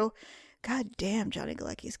to you, God damn, Johnny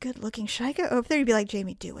Galecki's good looking. Should I go over there? You'd be like,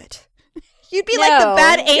 Jamie, do it. You'd be like the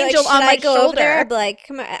bad You'd be like, angel "Should on my I go shoulder. over there?" I'd be like,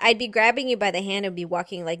 come on. I'd be grabbing you by the hand and be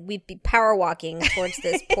walking, like, we'd be power walking towards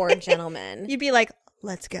this poor gentleman. You'd be like,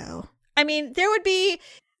 let's go. I mean, there would be.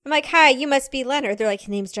 I'm like, hi, you must be Leonard. They're like, his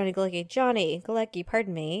name's Johnny Galecki. Johnny Galecki,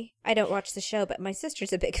 pardon me. I don't watch the show, but my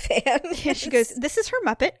sister's a big fan. Yeah, she goes, this is her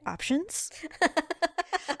Muppet options.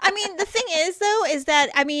 I mean, the thing is, though, is that,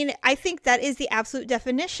 I mean, I think that is the absolute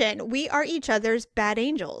definition. We are each other's bad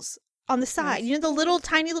angels on the side. You know, the little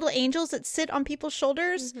tiny little angels that sit on people's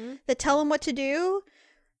shoulders that tell them what to do.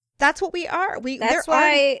 That's what we are. That's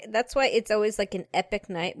why it's always like an epic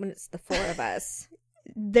night when it's the four of us.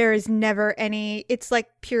 There is never any. It's like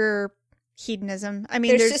pure hedonism. I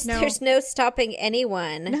mean, there's no stopping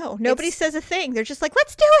anyone. No, nobody says a thing. They're just like,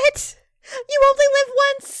 let's do it. You only live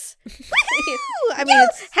once. Woo-hoo! I mean,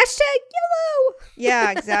 it's hashtag YOLO.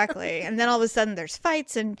 yeah, exactly. And then all of a sudden there's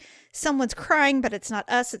fights and someone's crying, but it's not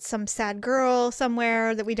us. It's some sad girl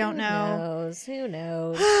somewhere that we don't know. Who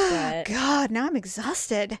knows? But God, now I'm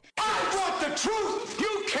exhausted. I want the truth!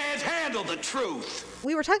 You can't handle the truth!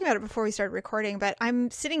 We were talking about it before we started recording, but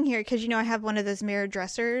I'm sitting here because, you know, I have one of those mirror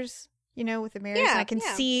dressers, you know, with the mirrors, and I can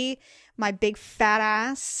see my big fat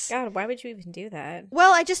ass. God, why would you even do that?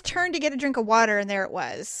 Well, I just turned to get a drink of water, and there it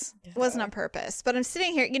was. It wasn't on purpose, but I'm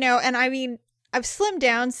sitting here, you know, and I mean, I've slimmed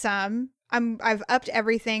down some. I've upped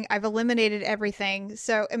everything. I've eliminated everything.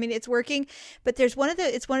 So, I mean, it's working, but it's one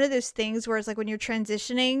of those things where it's like when you're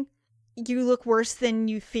transitioning, you look worse than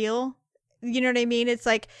you feel. You know what I mean? It's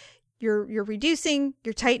like you're reducing,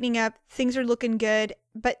 you're tightening up, things are looking good,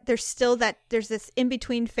 but there's this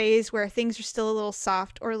in-between phase where things are still a little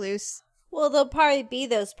soft or loose. Well, there'll probably be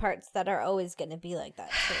those parts that are always going to be like that,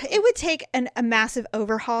 too. It would take a massive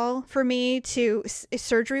overhaul for me to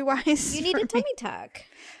surgery-wise. You need a tummy tuck.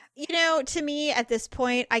 You know, to me, at this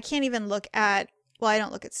point, I can't even look at, well, I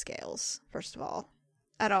don't look at scales, first of all,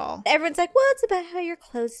 at all. Everyone's like, well, it's about how your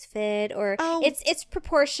clothes fit, or Oh. it's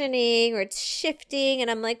proportioning, or it's shifting,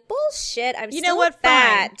 and I'm like, bullshit, I'm You still know what?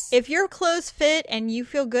 fat. Fine. If your clothes fit and you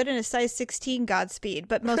feel good in a size 16, Godspeed.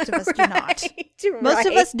 But most of us do not. Right, Most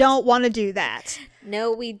of us don't want to do that.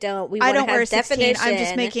 No, we don't. We I want to don't have wear 16.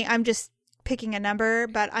 definition. I'm just picking a number,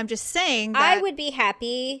 but I'm just saying that. I would be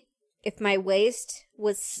happy if my waist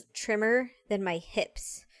was trimmer than my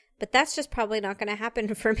hips. But that's just probably not going to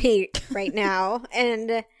happen for me right now.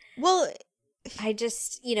 And well, I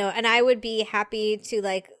just, you know, and I would be happy to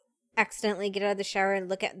like accidentally get out of the shower and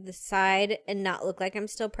look at the side and not look like I'm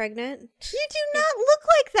still pregnant. you do not look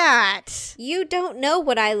like that. You don't know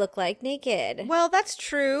what I look like naked. Well, that's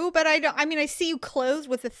true, but I mean, I see you clothed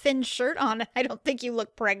with a thin shirt on. I don't think you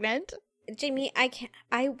look pregnant. Jamie,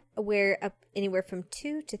 I wear up anywhere from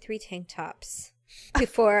 2 to 3 tank tops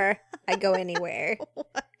before I go anywhere.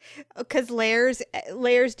 Because layers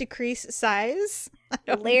decrease size.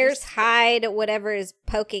 Layers hide whatever is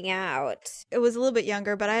poking out. It was a little bit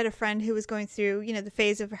younger, but I had a friend who was going through, you know, the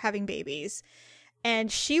phase of having babies,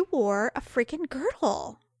 and she wore a freaking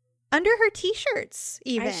girdle under her t-shirts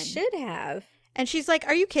even. I should have. And she's like,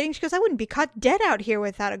 are you kidding? She goes, I wouldn't be caught dead out here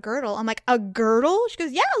without a girdle. I'm like, a girdle? She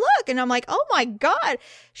goes, yeah, look. And I'm like, oh my God.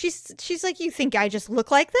 She's like, you think I just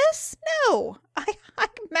look like this? No, I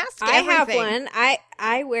mask everything. I have one.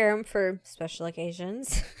 I wear them for special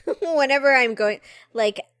occasions. Whenever I'm going,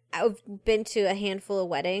 like, I've been to a handful of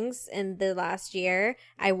weddings in the last year.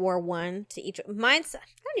 I wore one to each. Mine's, I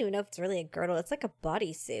don't even know if it's really a girdle. It's like a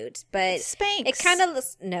bodysuit, but Spanx. it kind of,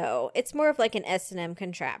 no, it's more of like an S&M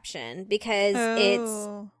contraption because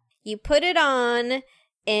it's, you put it on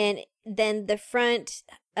and then the front,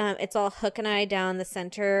 it's all hook and eye down the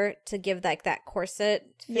center to give like that corset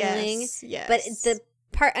feeling. Yes. But the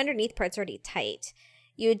part underneath part's already tight.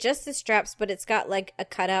 you adjust the straps, but it's got like a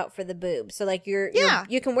cutout for the boob. So like you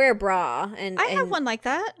can wear a bra, and I have one like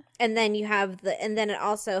that. And then you have and then it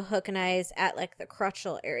also hook and eyes at like the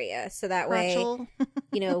crotchal area. So that way,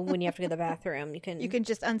 when you have to go to the bathroom, you can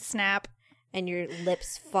just unsnap. And your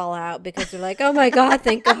lips fall out because they're like, oh my God,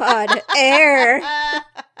 thank God, air.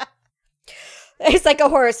 It's like a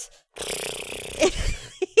horse. See,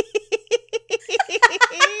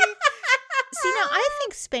 now I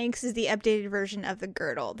think Spanx is the updated version of the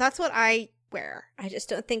girdle. That's what I wear. I just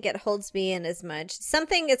don't think it holds me in as much.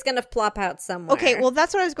 Something is going to plop out somewhere. Okay, well,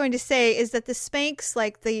 that's what I was going to say, is that the Spanx,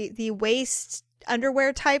 like the waist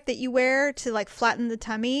underwear type that you wear to like flatten the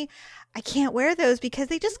tummy, I can't wear those because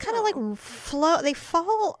they just kind of like float. They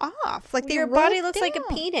fall off. Like your body looks like a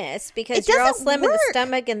penis because you're all slim in the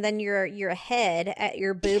stomach, and then you're head at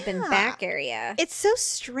your boob and back area. It's so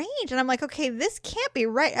strange, and I'm like, okay, this can't be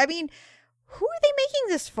right. I mean, who are they making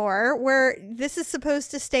this for? Where this is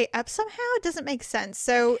supposed to stay up somehow? It doesn't make sense.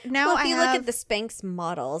 So now, if you look at the Spanx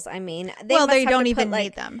models, I mean, they don't even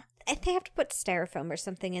need them. They have to put styrofoam or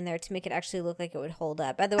something in there to make it actually look like it would hold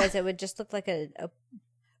up. Otherwise, it would just look like a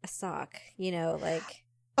sock, like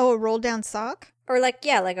a rolled down sock, or like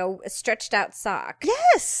a stretched out sock.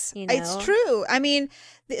 Yes, it's true. I mean,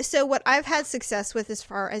 so what I've had success with as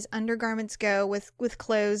far as undergarments go with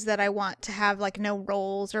clothes that I want to have like no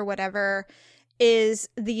rolls or whatever is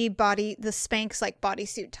the Spanx like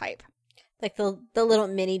bodysuit type, like the little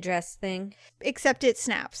mini dress thing, except it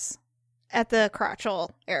snaps at the crotchal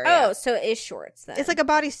area. Oh, so it is shorts then. It's like a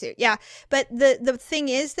bodysuit, yeah. But the thing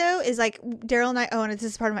is, though, is like Daryl and I, and this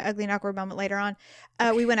is part of my ugly and awkward moment later on,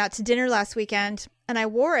 we went out to dinner last weekend, and I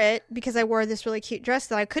wore it because I wore this really cute dress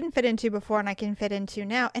that I couldn't fit into before and I can fit into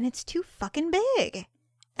now, and it's too fucking big.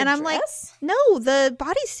 And I'm like, no, the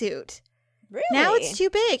bodysuit. Really? Now it's too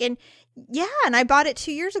big. And yeah, and I bought it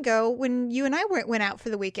 2 years ago when you and I went out for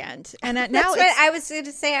the weekend. And now that's what I was going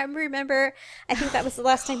to say. I remember, I think that was the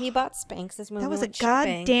last time you bought Spanx. That was a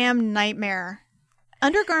goddamn nightmare.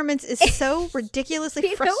 Undergarments is so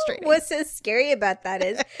ridiculously frustrating. What's so scary about that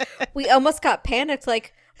is we almost got panicked.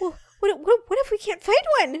 Like, well, what if we can't find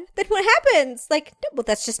one? Then what happens? Like, no, well,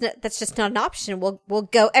 that's just not an option. We'll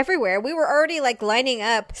go everywhere. We were already like lining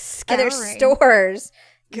up other stores.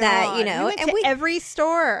 God, that we went to every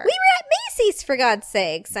store. We were at Macy's, for God's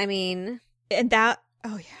sakes. I mean, and that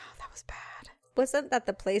was bad. Wasn't that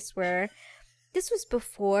the place where this was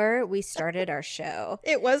before we started our show?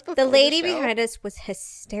 It was before the lady behind us was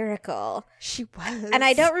hysterical. She was, and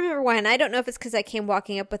I don't remember why. And I don't know if it's because I came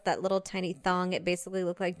walking up with that little tiny thong. It basically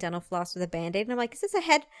looked like dental floss with a Band-Aid. And I'm like, is this a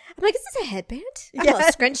headband? I'm all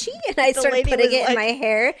scrunchy, and I started putting it in my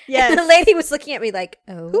hair. Yes. And the lady was looking at me like,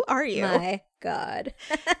 oh, who are you? My God.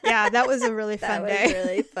 Yeah, that was a really fun day. That was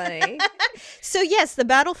really funny. So yes, the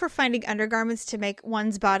battle for finding undergarments to make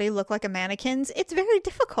one's body look like a mannequin's, it's very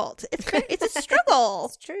difficult. It's a struggle.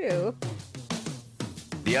 It's true.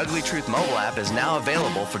 The Ugly Truth mobile app is now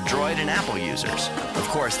available for Droid and Apple users. Of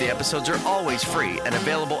course, the episodes are always free and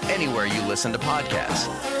available anywhere you listen to podcasts.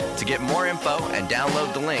 To get more info and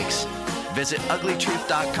download the links, visit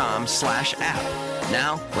uglytruth.com/app.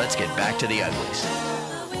 Now, let's get back to the uglies.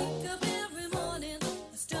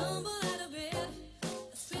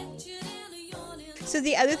 So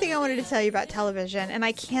the other thing I wanted to tell you about television, and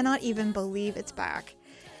I cannot even believe it's back,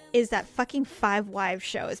 is that fucking Five Wives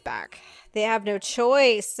show is back. They have no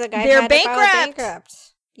choice. The guy They're had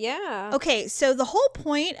bankrupt. Yeah. Okay, so the whole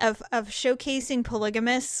point of showcasing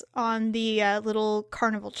polygamists on the little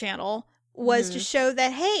Carnival channel was to show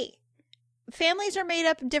that, hey, families are made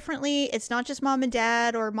up differently. It's not just mom and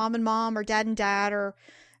dad, or mom and mom, or dad and dad, or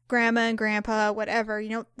grandma and grandpa, whatever.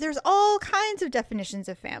 There's all kinds of definitions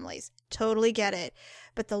of families. Totally get it.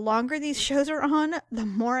 But the longer these shows are on, the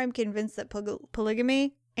more I'm convinced that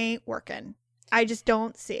polygamy ain't working. I just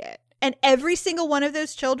don't see it. And every single one of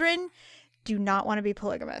those children do not want to be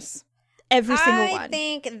polygamous. Every single one. I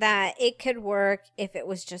think that it could work if it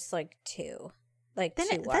was just like two. Like then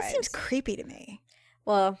two wives. That seems creepy to me.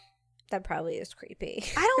 Well, that probably is creepy.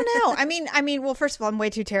 I don't know. I mean, well, first of all, I'm way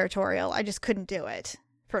too territorial. I just couldn't do it.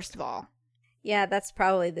 First of all. Yeah, that's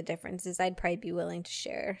probably the difference, is I'd probably be willing to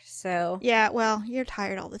share. So yeah, well, you're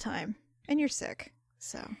tired all the time. And you're sick.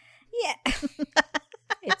 So yeah.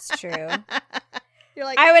 It's true. You're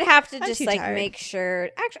like, I would have to just like tired. make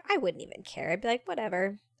sure. Actually, I wouldn't even care. I'd be like,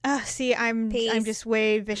 whatever. See, I'm just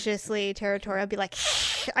way viciously territorial. I'd be like,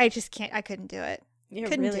 I just can't. I couldn't do it.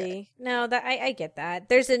 Couldn't do it. No, that I get that.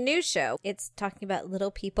 There's a new show. It's talking about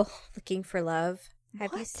little people looking for love.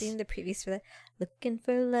 Have you What? seen the previews for that? Looking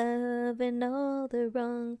for love in all the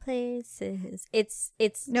wrong places. It's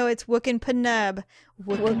No, it's Wookin' Panub.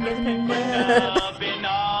 Wookin' Panub. Up in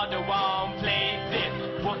all the wrong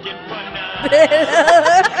places, working for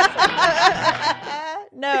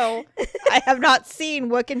No, I have not seen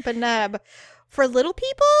Wookin' Panub. For little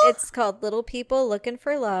people? It's called Little People Looking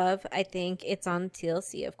for Love. I think it's on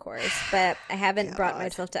TLC, of course, but I haven't brought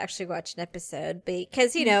myself to actually watch an episode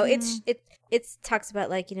because it talks about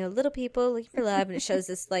like little people looking for love, and it shows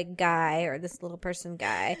this like guy or this little person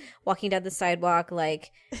guy walking down the sidewalk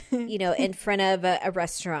like in front of a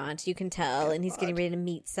restaurant. You can tell, and he's getting ready to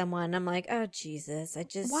meet someone. I'm like, oh Jesus!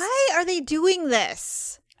 Why are they doing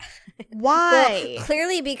this? Why? Well,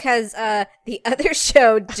 clearly because the other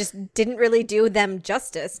show just didn't really do them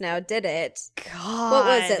justice now, did it? God. What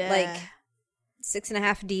was it, like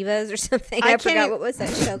 6.5 Divas or something? I forgot what was that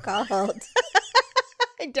show called.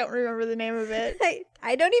 I don't remember the name of it.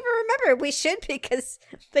 I don't even remember. We should because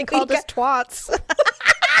They called us twats.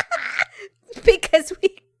 because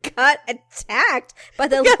we got attacked by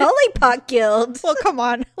the Lollipop Guild. Well, come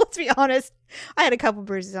on. Let's be honest. I had a couple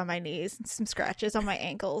bruises on my knees and some scratches on my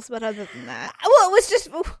ankles, but other than that, Well, it was just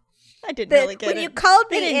I didn't really get when it. you called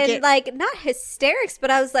They me didn't in get- like not hysterics,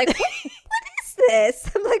 but I was like, what is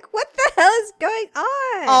this? I'm like, what the hell is going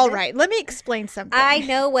on? All right, let me explain something. I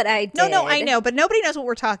know what I did. No, I know, but nobody knows what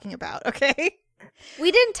we're talking about, okay?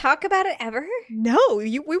 We didn't talk about it ever. No,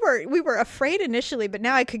 we were afraid initially, but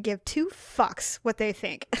now I could give two fucks what they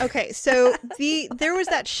think. Okay, so there was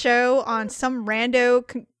that show on some rando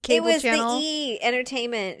cable It was channel. the E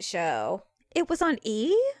Entertainment show. It was on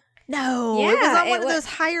E? No, Yeah, it was on it one of was- those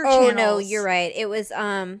higher Oh channels. no, you're right. It was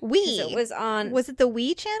Wii. It was on. Was it the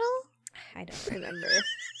Wii channel? I don't remember.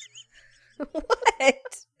 What? I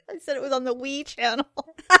said it was on the Wii channel.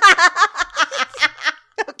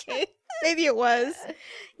 Okay, maybe it was.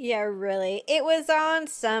 Yeah, really. It was on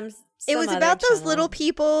some It was other about those channel. little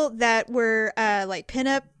people that were like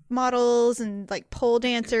pinup models and like pole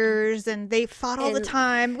dancers, and they fought all the In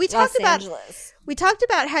time. We Los talked about Angeles.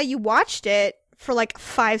 how you watched it for like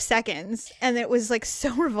 5 seconds, and it was like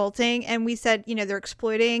so revolting. And we said, they're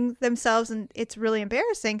exploiting themselves, and it's really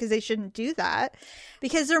embarrassing because they shouldn't do that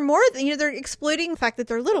because they're more, they're exploiting the fact that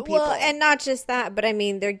they're little people. Well, and not just that, but I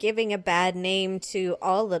mean, they're giving a bad name to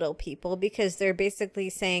all little people because they're basically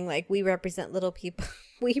saying like, we represent little people.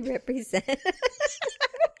 We represent.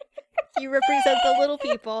 You represent the little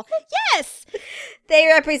people. Yes. They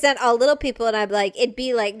represent all little people, and I'm like, it'd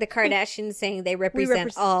be like the Kardashians saying they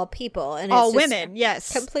represent all people, and all it's just women.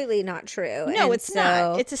 Yes. completely not true. No, And it's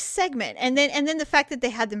not. It's a segment, and then the fact that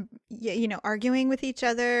they had them, arguing with each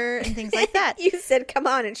other and things like that. You said, "Come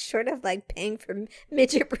on!" It's short of like paying for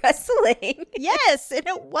midget wrestling. Yes, and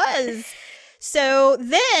it was. So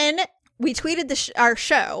then we tweeted our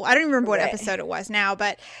show. I don't even remember what Right. episode it was now,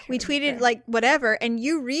 but we tweeted like whatever, and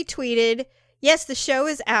you retweeted. Yes, the show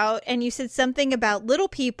is out, and you said something about little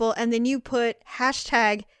people, and then you put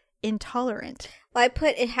 #intolerant. Well, I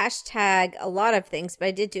put in hashtag a lot of things, but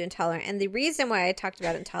I did do intolerant. And the reason why I talked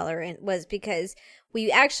about intolerant was because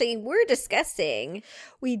we actually were discussing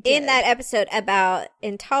We did. in that episode about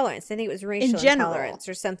intolerance. I think it was racial general. intolerance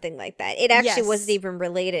or something like that. It actually Yes. wasn't even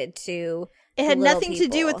related to It had the little nothing to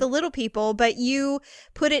do with people. the little people, but you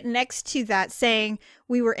put it next to that saying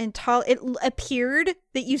we were intolerant. It appeared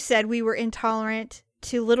that you said we were intolerant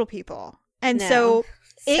to little people. And No. so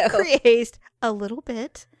it So- creates a little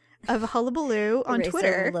bit of a hullabaloo on Raise a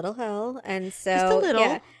Twitter. little hell. And so, Just a little.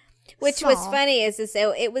 yeah. Which was Small. funny is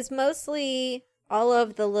so it was mostly all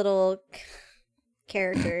of the little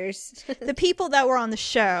characters. The people that were on the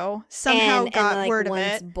show somehow got like word of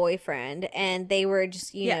one's it. boyfriend, and they were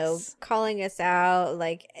just Yes. calling us out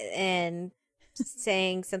and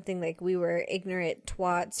saying something like we were ignorant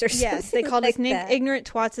twats or something. Yes, they called like us that.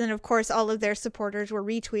 ignorant twats, and then of course all of their supporters were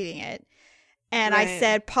retweeting it. And I Right.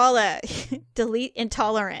 said, Paula, delete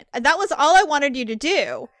intolerant. And that was all I wanted you to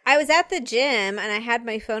do. I was at the gym and I had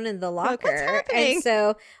my phone in the Like, locker, what's happening? and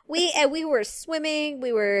so we were swimming,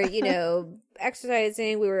 we were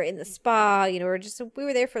exercising, we were in the spa, we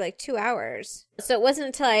were there for like 2 hours. So it wasn't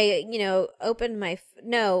until I opened my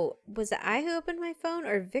was it I who opened my phone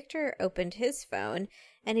or Victor opened his phone?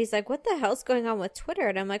 And he's like, what the hell's going on with Twitter?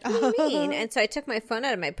 And I'm like, what do you mean? And so I took my phone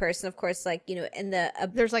out of my purse. And of course, like, in the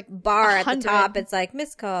There's like bar at the 100. top, it's like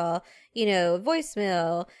missed call,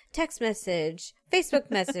 voicemail, text message,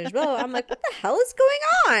 Facebook message. Well, I'm like, what the hell is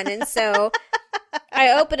going on? And so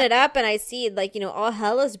I open it up and I see like, all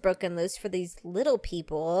hell is broken loose for these little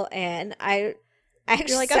people. And I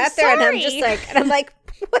actually like, sat "I'm there and I'm just sorry." like,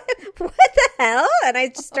 what the hell? And I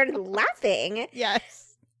just started laughing. Yes.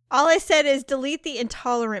 All I said is delete the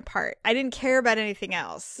intolerant part. I didn't care about anything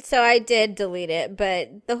else. So I did delete it,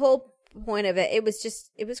 but the whole point of it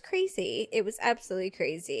was crazy. It was absolutely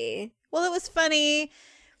crazy. Well, it was funny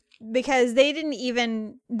because they didn't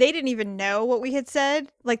even know what we had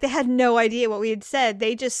said. Like, they had no idea what we had said.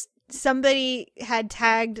 Somebody had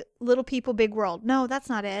tagged Little People Big World. No, that's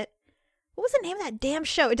not it. What was the name of that damn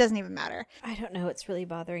show? It doesn't even matter. I don't know. It's really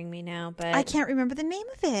bothering me now, but I can't remember the name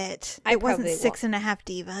of it. It wasn't 6.5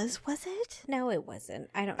 Divas, was it? No, it wasn't.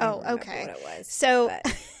 I don't Oh, remember okay. what it was. So,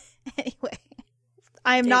 but anyway,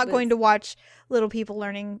 I am not going to watch Little People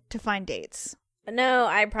Learning to Find Dates. no,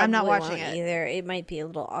 I probably I'm not watching won't it either. It might be a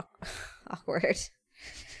little awkward.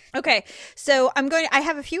 Okay, so I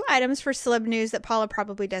have a few items for celeb news that Paula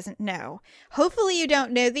probably doesn't know. Hopefully you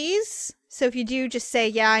don't know these. So if you do, just say,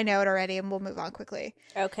 yeah, I know it already, and we'll move on quickly.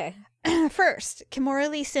 Okay. First, Kimora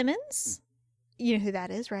Lee Simmons. You know who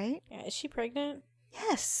that is, right? Yeah, is she pregnant?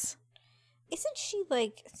 Yes. Isn't she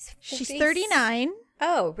like... She's 39.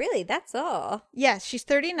 Oh, really? That's all? Yes, she's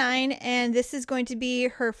 39, and this is going to be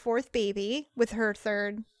her 4th baby with her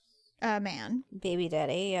 3rd man. Baby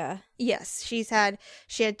daddy, yeah. Yes, she had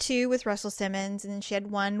 2 with Russell Simmons, and then she had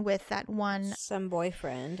 1 with that one some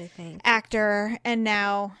boyfriend, I think, actor, and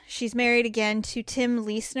now she's married again to Tim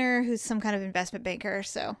Leisner, who's some kind of investment banker.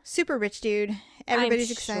 So super rich dude. Everybody's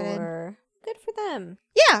excited. Sure. Good for them.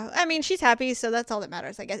 Yeah, I mean, she's happy, so that's all that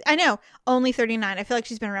matters, I guess. I know, only 39. I feel like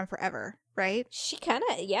she's been around forever, right? She kind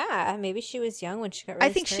of, yeah. Maybe she was young when she got really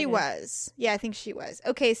I think she was. Yeah, I think she was.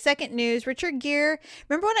 Okay, second news. Richard Gere.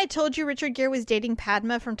 Remember when I told you Richard Gere was dating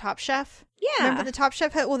Padma from Top Chef? Yeah. Remember the Top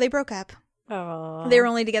Chef? Well, they broke up. Oh. They were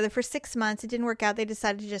only together for 6 months. It didn't work out. They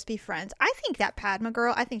decided to just be friends. I think that Padma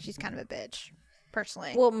girl, I think she's kind of a bitch,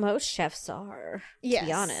 personally. Well, most chefs are, to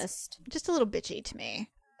be honest. Just a little bitchy to me.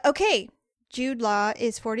 Okay, Jude Law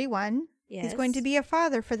is 41. Yes. He's going to be a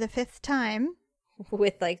father for the 5th time.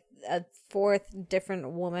 With like a 4th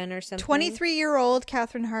different woman or something. 23-year-old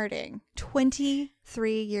Catherine Harding.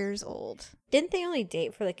 23 years old. Didn't they only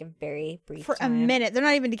date for like a very brief For time? a minute. They're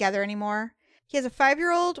not even together anymore. He has a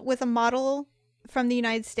 5-year-old with a model from the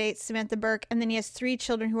United States, Samantha Burke, and then he has 3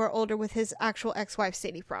 children who are older with his actual ex-wife,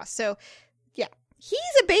 Sadie Frost. So, yeah, he's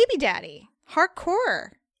a baby daddy.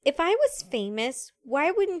 Hardcore. If I was famous, why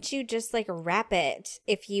wouldn't you just like wrap it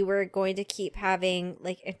if you were going to keep having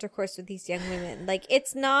like intercourse with these young women? Like,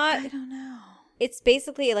 it's not. I don't know. It's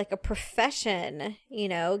basically like a profession, you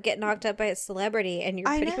know, get knocked up by a celebrity and you're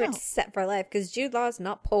pretty much set for life because Jude Law's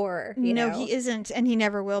not poor. You know? He isn't, and he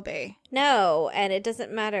never will be. No, and it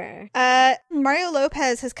doesn't matter. Mario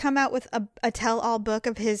Lopez has come out with a tell-all book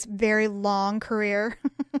of his very long career.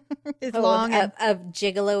 Of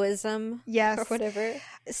gigoloism. Yes. Or whatever.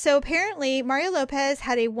 So apparently Mario Lopez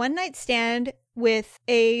had a one-night stand with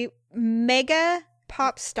a mega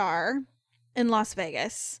pop star in Las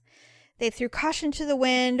Vegas. They threw caution to the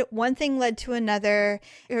wind. One thing led to another.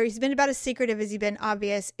 He's been about as secretive as he's been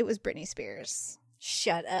obvious. It was Britney Spears.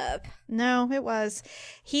 Shut up. No, it was.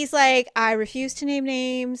 He's like, I refuse to name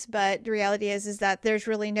names, but the reality is that there's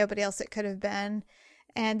really nobody else it could have been.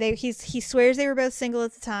 And he swears they were both single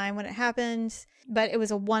at the time when it happened, but it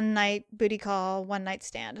was a one-night booty call, one-night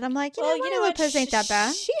stand. And I'm like, you know, Lopez ain't that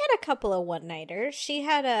bad. She had a couple of one-nighters. She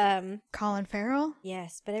had Colin Farrell.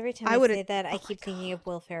 Yes, but every time I say that, I keep thinking of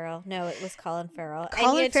Will Ferrell. No, it was Colin Farrell.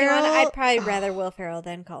 Colin Farrell. I'd probably rather Will Ferrell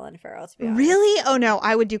than Colin Farrell, to be honest. Really? Oh no,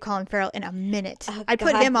 I would do Colin Farrell in a minute. Oh, I'd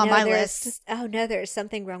put him on my list. Oh no, there's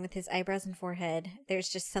something wrong with his eyebrows and forehead. There's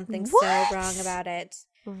just something What? so wrong about it.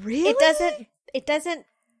 Really? It doesn't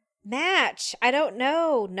match. I don't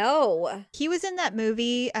know. No. He was in that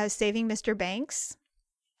movie, Saving Mr. Banks.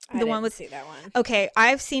 I didn't see that one. Okay,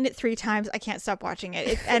 I've seen it 3 times. I can't stop watching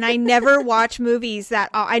it. And I never watch movies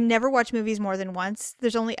I never watch movies more than once.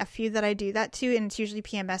 There's only a few that I do that to, and it's usually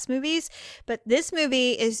PMS movies. But this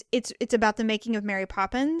movie it's about the making of Mary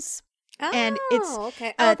Poppins. And it's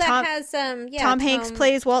okay. Tom Hanks Tom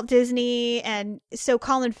plays Walt Disney, and so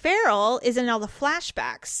Colin Farrell is in all the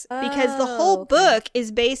flashbacks because the whole book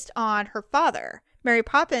is based on her father. Mary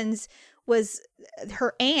Poppins was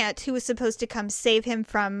her aunt who was supposed to come save him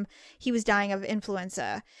he was dying of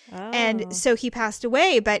influenza. And so he passed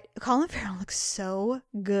away, but Colin Farrell looks so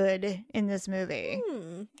good in this movie.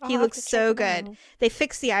 He looks so good. They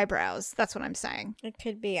fixed the eyebrows. That's what I'm saying. It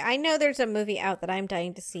could be. I know there's a movie out that I'm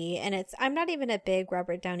dying to see, and I'm not even a big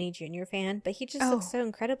Robert Downey Jr. fan, but he just looks so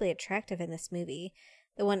incredibly attractive in this movie.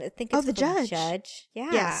 The one, I think it's the called Judge.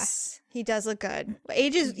 Yeah. Yes, he does look good.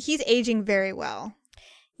 He's aging very well.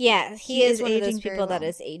 Yeah, he is one of those aging very people that well.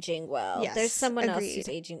 is aging well. Yes, There's someone else agreed. who's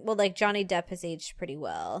aging well, like Johnny Depp has aged pretty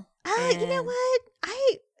well. You know what?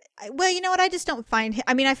 Well, you know what? I just don't find him.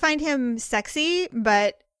 I mean, I find him sexy,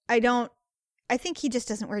 but I think he just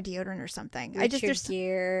doesn't wear deodorant or something. Richard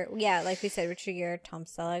Gere. Yeah, like we said, Richard Gere, Tom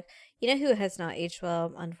Selleck. You know who has not aged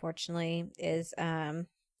well, unfortunately, is God.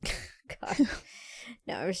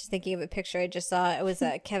 No, I was just thinking of a picture I just saw. It was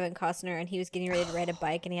Kevin Costner, and he was getting ready to ride a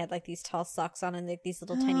bike, and he had like these tall socks on and like these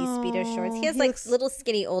little tiny Speedo shorts. He has little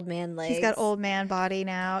skinny old man legs. He's got old man body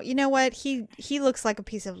now. You know what? He looks like a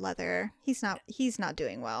piece of leather. He's not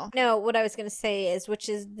doing well. No, what I was going to say is,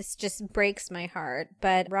 this just breaks my heart,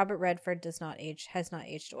 but Robert Redford has not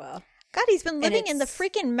aged well. God, he's been living in the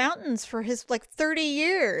freaking mountains for his 30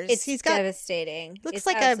 years. He's devastating. Looks it's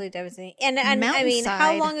like absolutely devastating. And I mean,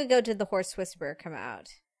 how long ago did The Horse Whisperer come out?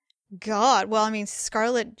 God, well, I mean,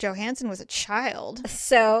 Scarlett Johansson was a child,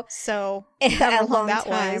 so a long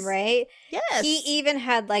time, right? Yes, he even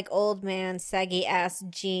had old man saggy ass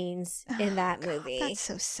jeans in that movie. That's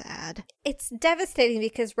so sad. It's devastating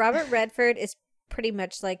because Robert Redford is pretty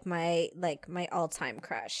much my all-time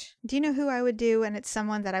crush. Do you know who I would do? And it's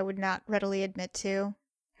someone that I would not readily admit to.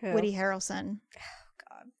 Who? Woody Harrelson. Oh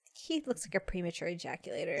God, he looks like a premature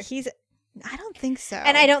ejaculator. I don't think so.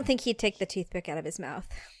 And I don't think he'd take the toothpick out of his mouth.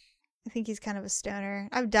 I think he's kind of a stoner.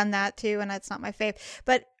 I've done that too, and that's not my fave.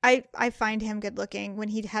 But I find him good looking when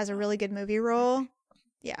he has a really good movie role.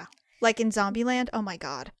 Yeah, like in Zombieland. Oh my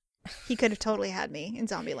God. He could have totally had me in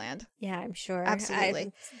Zombieland. Yeah, I'm sure.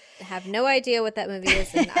 Absolutely. I have no idea what that movie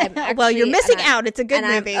is. And I'm well, you're missing out. It's a good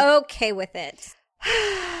movie. I'm okay with it.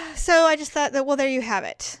 So I just thought that, well, there you have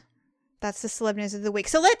it. That's the celeb news of the week.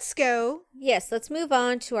 So let's go. Yes, let's move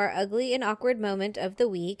on to our ugly and awkward moment of the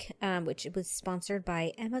week, which was sponsored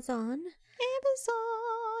by Amazon.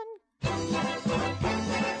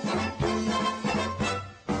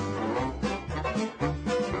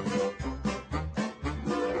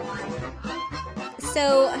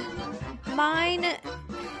 So, mine,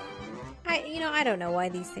 I don't know why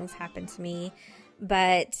these things happen to me,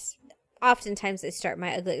 but oftentimes I start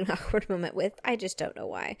my ugly and awkward moment with, I just don't know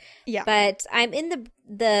why. Yeah. But I'm in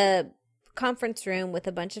the conference room with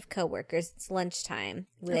a bunch of coworkers. It's lunchtime.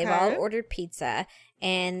 They've all ordered pizza,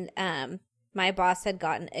 and my boss had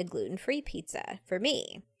gotten a gluten-free pizza for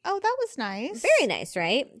me. Oh, that was nice. Very nice,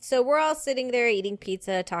 right? So we're all sitting there eating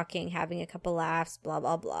pizza, talking, having a couple laughs, blah,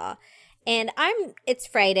 blah, blah. And it's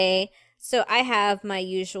Friday, so I have my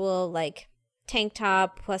usual, tank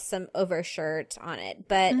top plus some overshirt on it.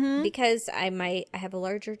 But because I have a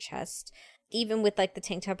larger chest, even with, the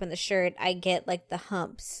tank top and the shirt, I get, the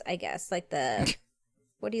humps, I guess.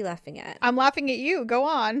 What are you laughing at? I'm laughing at you. Go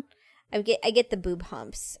on. I get the boob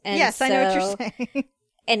humps. And yes, I know what you're saying.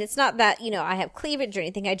 And it's not that, I have cleavage or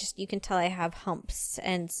anything. You can tell I have humps.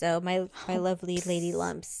 And so my lovely lady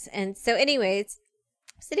lumps. And so anyways,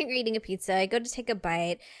 sitting here eating a pizza, I go to take a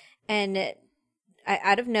bite, and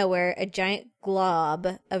out of nowhere, a giant glob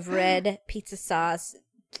of red pizza sauce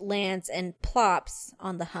lands and plops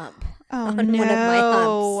on the hump. On one of my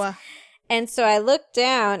humps. And so I look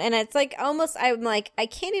down, and it's I'm like, I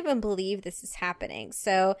can't even believe this is happening.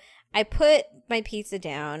 So I put my pizza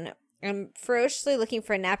down. I'm ferociously looking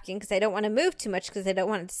for a napkin because I don't want to move too much because I don't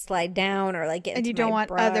want it to slide down or get into my And you don't want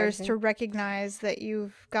bra others to recognize that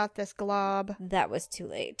you've got this glob. That was too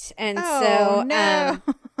late. And no.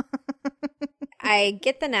 I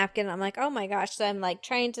get the napkin. I'm like, oh my gosh. So I'm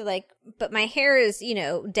trying to but my hair is,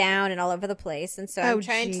 down and all over the place. And so I'm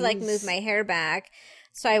trying to move my hair back.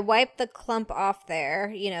 So I wipe the clump off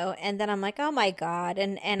there, and then I'm like, oh my God.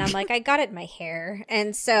 And I'm like, I got it in my hair.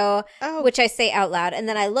 And so, which I say out loud. And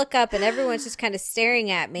then I look up and everyone's just kind of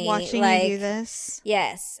staring at me. Watching you do this.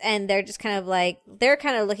 Yes. And they're just kind of they're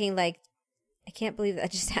kind of looking I can't believe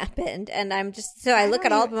that just happened. And I'm just, so I look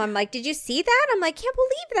at all of them. I'm like, did you see that? I'm like, can't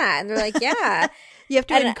believe that. And they're like, yeah. You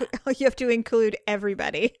have to include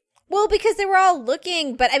everybody. Well, because they were all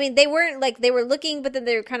looking, but I mean, they weren't they were looking, but then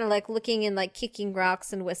they were kind of looking and kicking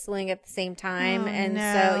rocks and whistling at the same time.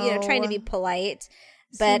 So, trying to be polite.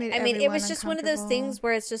 But I mean, it was just one of those things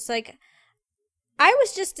where it's just I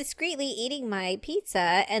was just discreetly eating my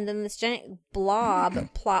pizza, and then this giant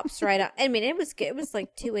blob plops right up. I mean, it was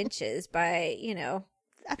 2 inches by,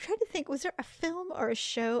 I'm trying to think, was there a film or a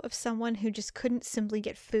show of someone who just couldn't simply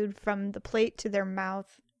get food from the plate to their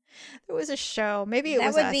mouth? There was a show. Maybe it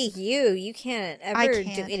was That would us. be you. You can't ever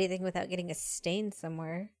do anything without getting a stain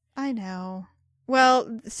somewhere. I know.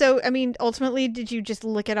 Well, so, I mean, ultimately, did you just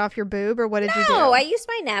lick it off your boob, or what did you do? No, I used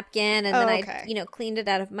my napkin, and then I, cleaned it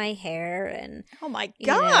out of my hair, and... Oh, my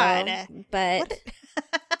God! But...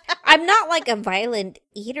 I'm not a violent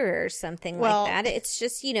eater or something like that. It's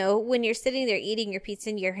just, when you're sitting there eating your pizza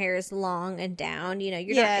and your hair is long and down, you're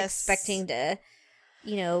not expecting to,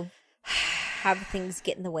 have things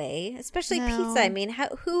get in the way, especially No. pizza. I mean,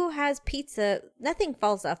 who has pizza? Nothing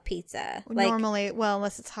falls off pizza. Like, Normally, well,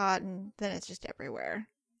 unless it's hot, and then it's just everywhere.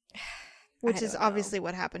 Which is don't know. obviously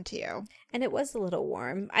what happened to you. and it was a little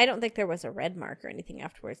warm. I don't think there was a red mark or anything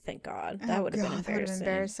afterwards. Thank God. That would have been That would have been embarrassing.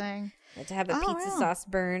 embarrassing. To have a pizza wow. sauce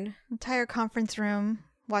burn. Entire conference room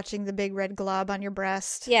watching the big red glob on your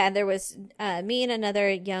breast. Yeah, there was me and another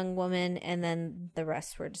young woman, and then the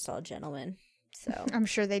rest were just all gentlemen. So I'm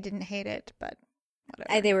sure they didn't hate it, but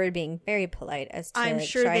whatever. they were being very polite as to I'm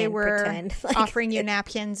sure try they and were pretend like offering you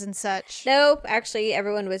napkins and such. Nope, actually,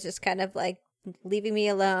 everyone was just kind of like leaving me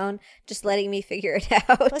alone, just letting me figure it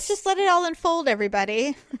out. Let's just let it all unfold,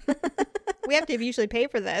 everybody. We have to usually pay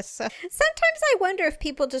for this. So Sometimes I wonder if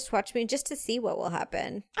people just watch me just to see what will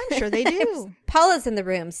happen. I'm sure they do. Paula's in the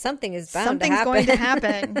room. Something is bound Something's to happen. going to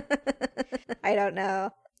happen. I don't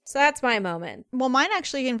know. So that's my moment. Well, mine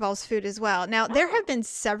actually involves food as well. Now, there have been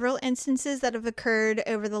several instances that have occurred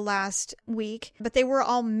over the last week, but they were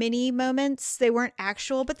all mini moments. They weren't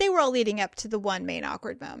actual, but they were all leading up to the one main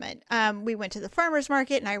awkward moment. We went to the farmer's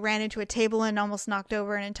market and I ran into a table and almost knocked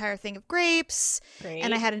over an entire thing of grapes. Great.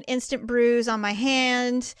 And I had an instant bruise on my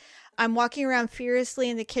hand. I'm walking around furiously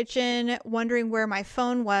in the kitchen, wondering where my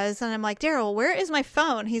phone was. And I'm like, Daryl, where is my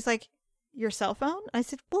phone? He's like, your cell phone? I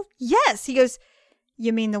said, well, yes. He goes,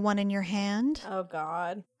 you mean the one in your hand? Oh,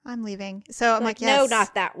 God. I'm leaving. So I'm like, No, yes.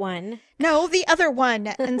 not that one. No, the other one.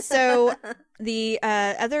 And so the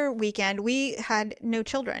other weekend, we had no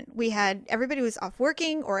children. Everybody was off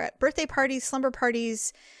working or at birthday parties, slumber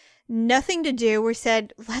parties, nothing to do. We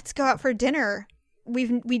said, let's go out for dinner.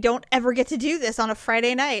 We don't ever get to do this on a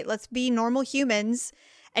Friday night. Let's be normal humans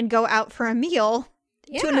and go out for a meal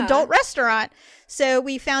to an Yeah. adult restaurant. So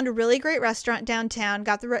we found a really great restaurant downtown.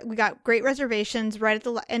 We got great reservations right at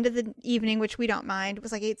the end of the evening, which we don't mind. It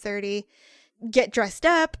was like 8:30. Get dressed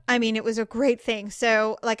up. I mean, it was a great thing.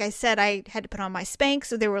 So, like I said, I had to put on my Spanx,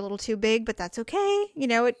 so they were a little too big, but that's okay. You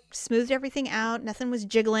know, it smoothed everything out. Nothing was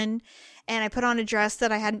jiggling. And I put on a dress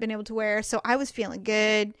that I hadn't been able to wear, so I was feeling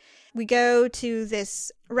good. We go to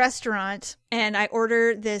this restaurant, and I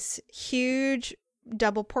order this huge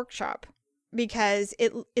double pork chop because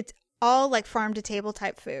it's all like farm to table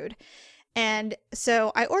type food. And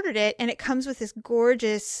so I ordered it, and it comes with this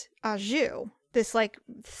gorgeous au jus. This like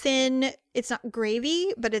thin, it's not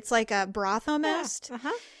gravy, but it's like a broth almost. Yeah.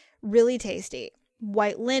 Uh-huh. Really tasty.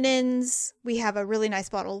 White linens. We have a really nice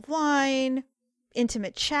bottle of wine.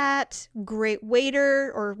 Intimate chat. Great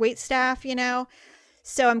waiter or wait staff, you know.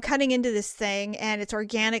 So I'm cutting into this thing, and it's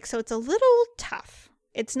organic, so it's a little tough.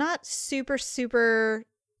 It's not super, super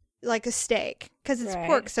like a steak because it's Right.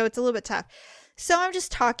 pork, so it's a little bit tough. So I'm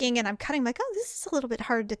just talking and I'm cutting like, oh, this is a little bit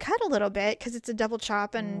hard to cut a little bit because it's a double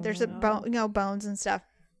chop and there's a bone, bones and stuff.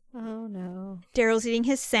 Oh, no. Daryl's eating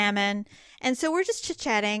his salmon. And so we're just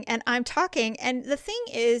chit-chatting and I'm talking. And the thing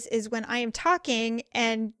is when I am talking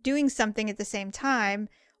and doing something at the same time,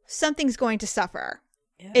 something's going to suffer.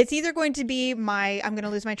 Yes. It's either going to be I'm going to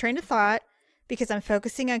lose my train of thought because I'm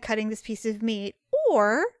focusing on cutting this piece of meat,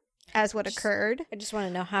 or as what occurred, I just want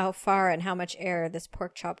to know how far and how much air this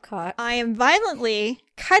pork chop caught. I am violently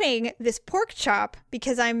cutting this pork chop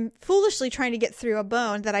because I'm foolishly trying to get through a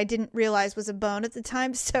bone that I didn't realize was a bone at the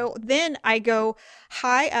time. So then I go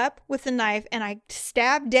high up with the knife and I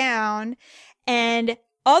stab down, and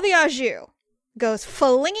all the au jus goes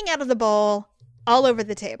flinging out of the bowl all over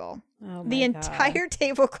the table. Oh, The my God. entire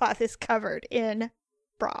tablecloth is covered in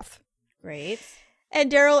broth. Great. And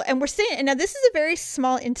Daryl, and we're sitting, and now this is a very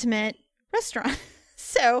small, intimate restaurant.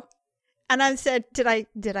 So, and I said, did I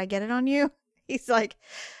get it on you? He's like,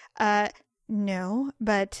 no,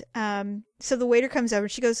 but, so the waiter comes over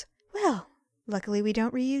and she goes, well, luckily we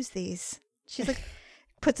don't reuse these. She's like,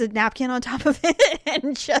 puts a napkin on top of it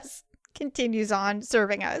and just continues on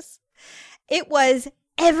serving us. It was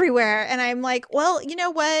everywhere. And I'm like, well, you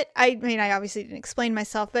know what? I mean, I obviously didn't explain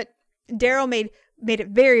myself, but Daryl made it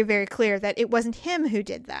very, very clear that it wasn't him who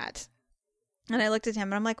did that. And I looked at him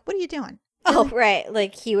and I'm like, what are you doing? Oh, right.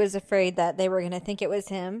 Like he was afraid that they were going to think it was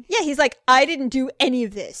him. Yeah, he's like, I didn't do any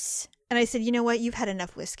of this. And I said, you know what? You've had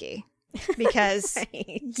enough whiskey because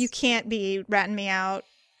Right. you can't be ratting me out.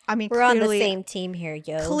 I mean, We're on the clearly, same team here,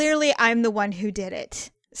 yo. clearly I'm the one who did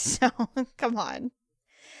it. So come on.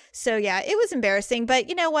 So yeah, it was embarrassing, but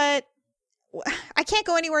you know what? I can't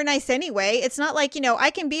go anywhere nice anyway. It's not like, I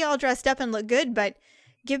can be all dressed up and look good, but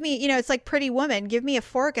give me, it's like Pretty Woman. Give me a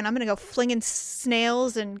fork and I'm going to go flinging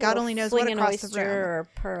snails and God only knows what Fling an across the oyster room. or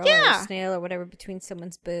pearl Yeah. or snail or whatever between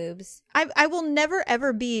someone's boobs. I will never,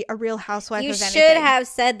 ever be a real housewife You of should anything. have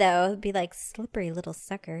said, though, be like, slippery little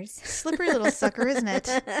suckers. Slippery little sucker, isn't it?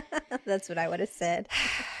 That's what I would have said.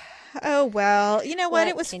 Oh, well. You know what?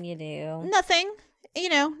 It was can you do? nothing.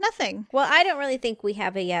 Nothing. Well, I don't really think we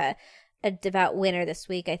have a devout winner this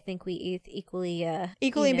week. I think we equally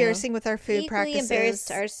Embarrassing with our food practices. Equally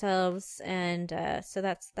embarrassed ourselves, and so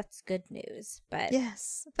that's good news. But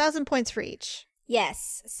yes, 1,000 points for each.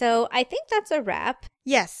 Yes. So I think that's a wrap.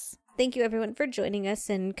 Yes. Thank you, everyone, for joining us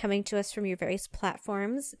and coming to us from your various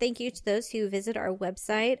platforms. Thank you to those who visit our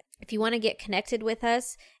website. If you want to get connected with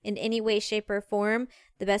us in any way, shape, or form,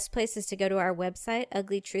 the best place is to go to our website,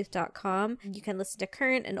 uglytruth.com. You can listen to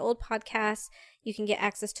current and old podcasts. You can get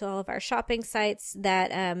access to all of our shopping sites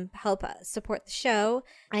that help support the show.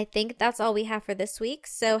 I think that's all we have for this week.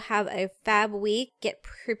 So have a fab week. Get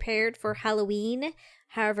prepared for Halloween.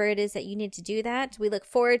 However it is that you need to do that. We look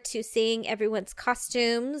forward to seeing everyone's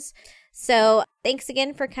costumes. So thanks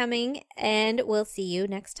again for coming, and we'll see you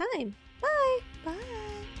next time. Bye. Bye.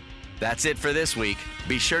 That's it for this week.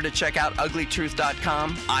 Be sure to check out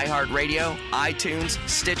uglytruth.com, iHeartRadio, iTunes,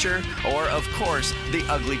 Stitcher, or, of course, the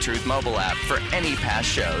Ugly Truth mobile app for any past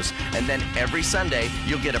shows. And then every Sunday,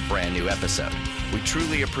 you'll get a brand new episode. We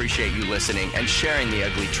truly appreciate you listening and sharing the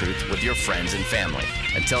Ugly Truth with your friends and family.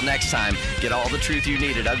 Until next time, get all the truth you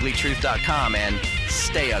need at uglytruth.com and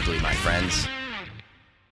stay ugly, my friends.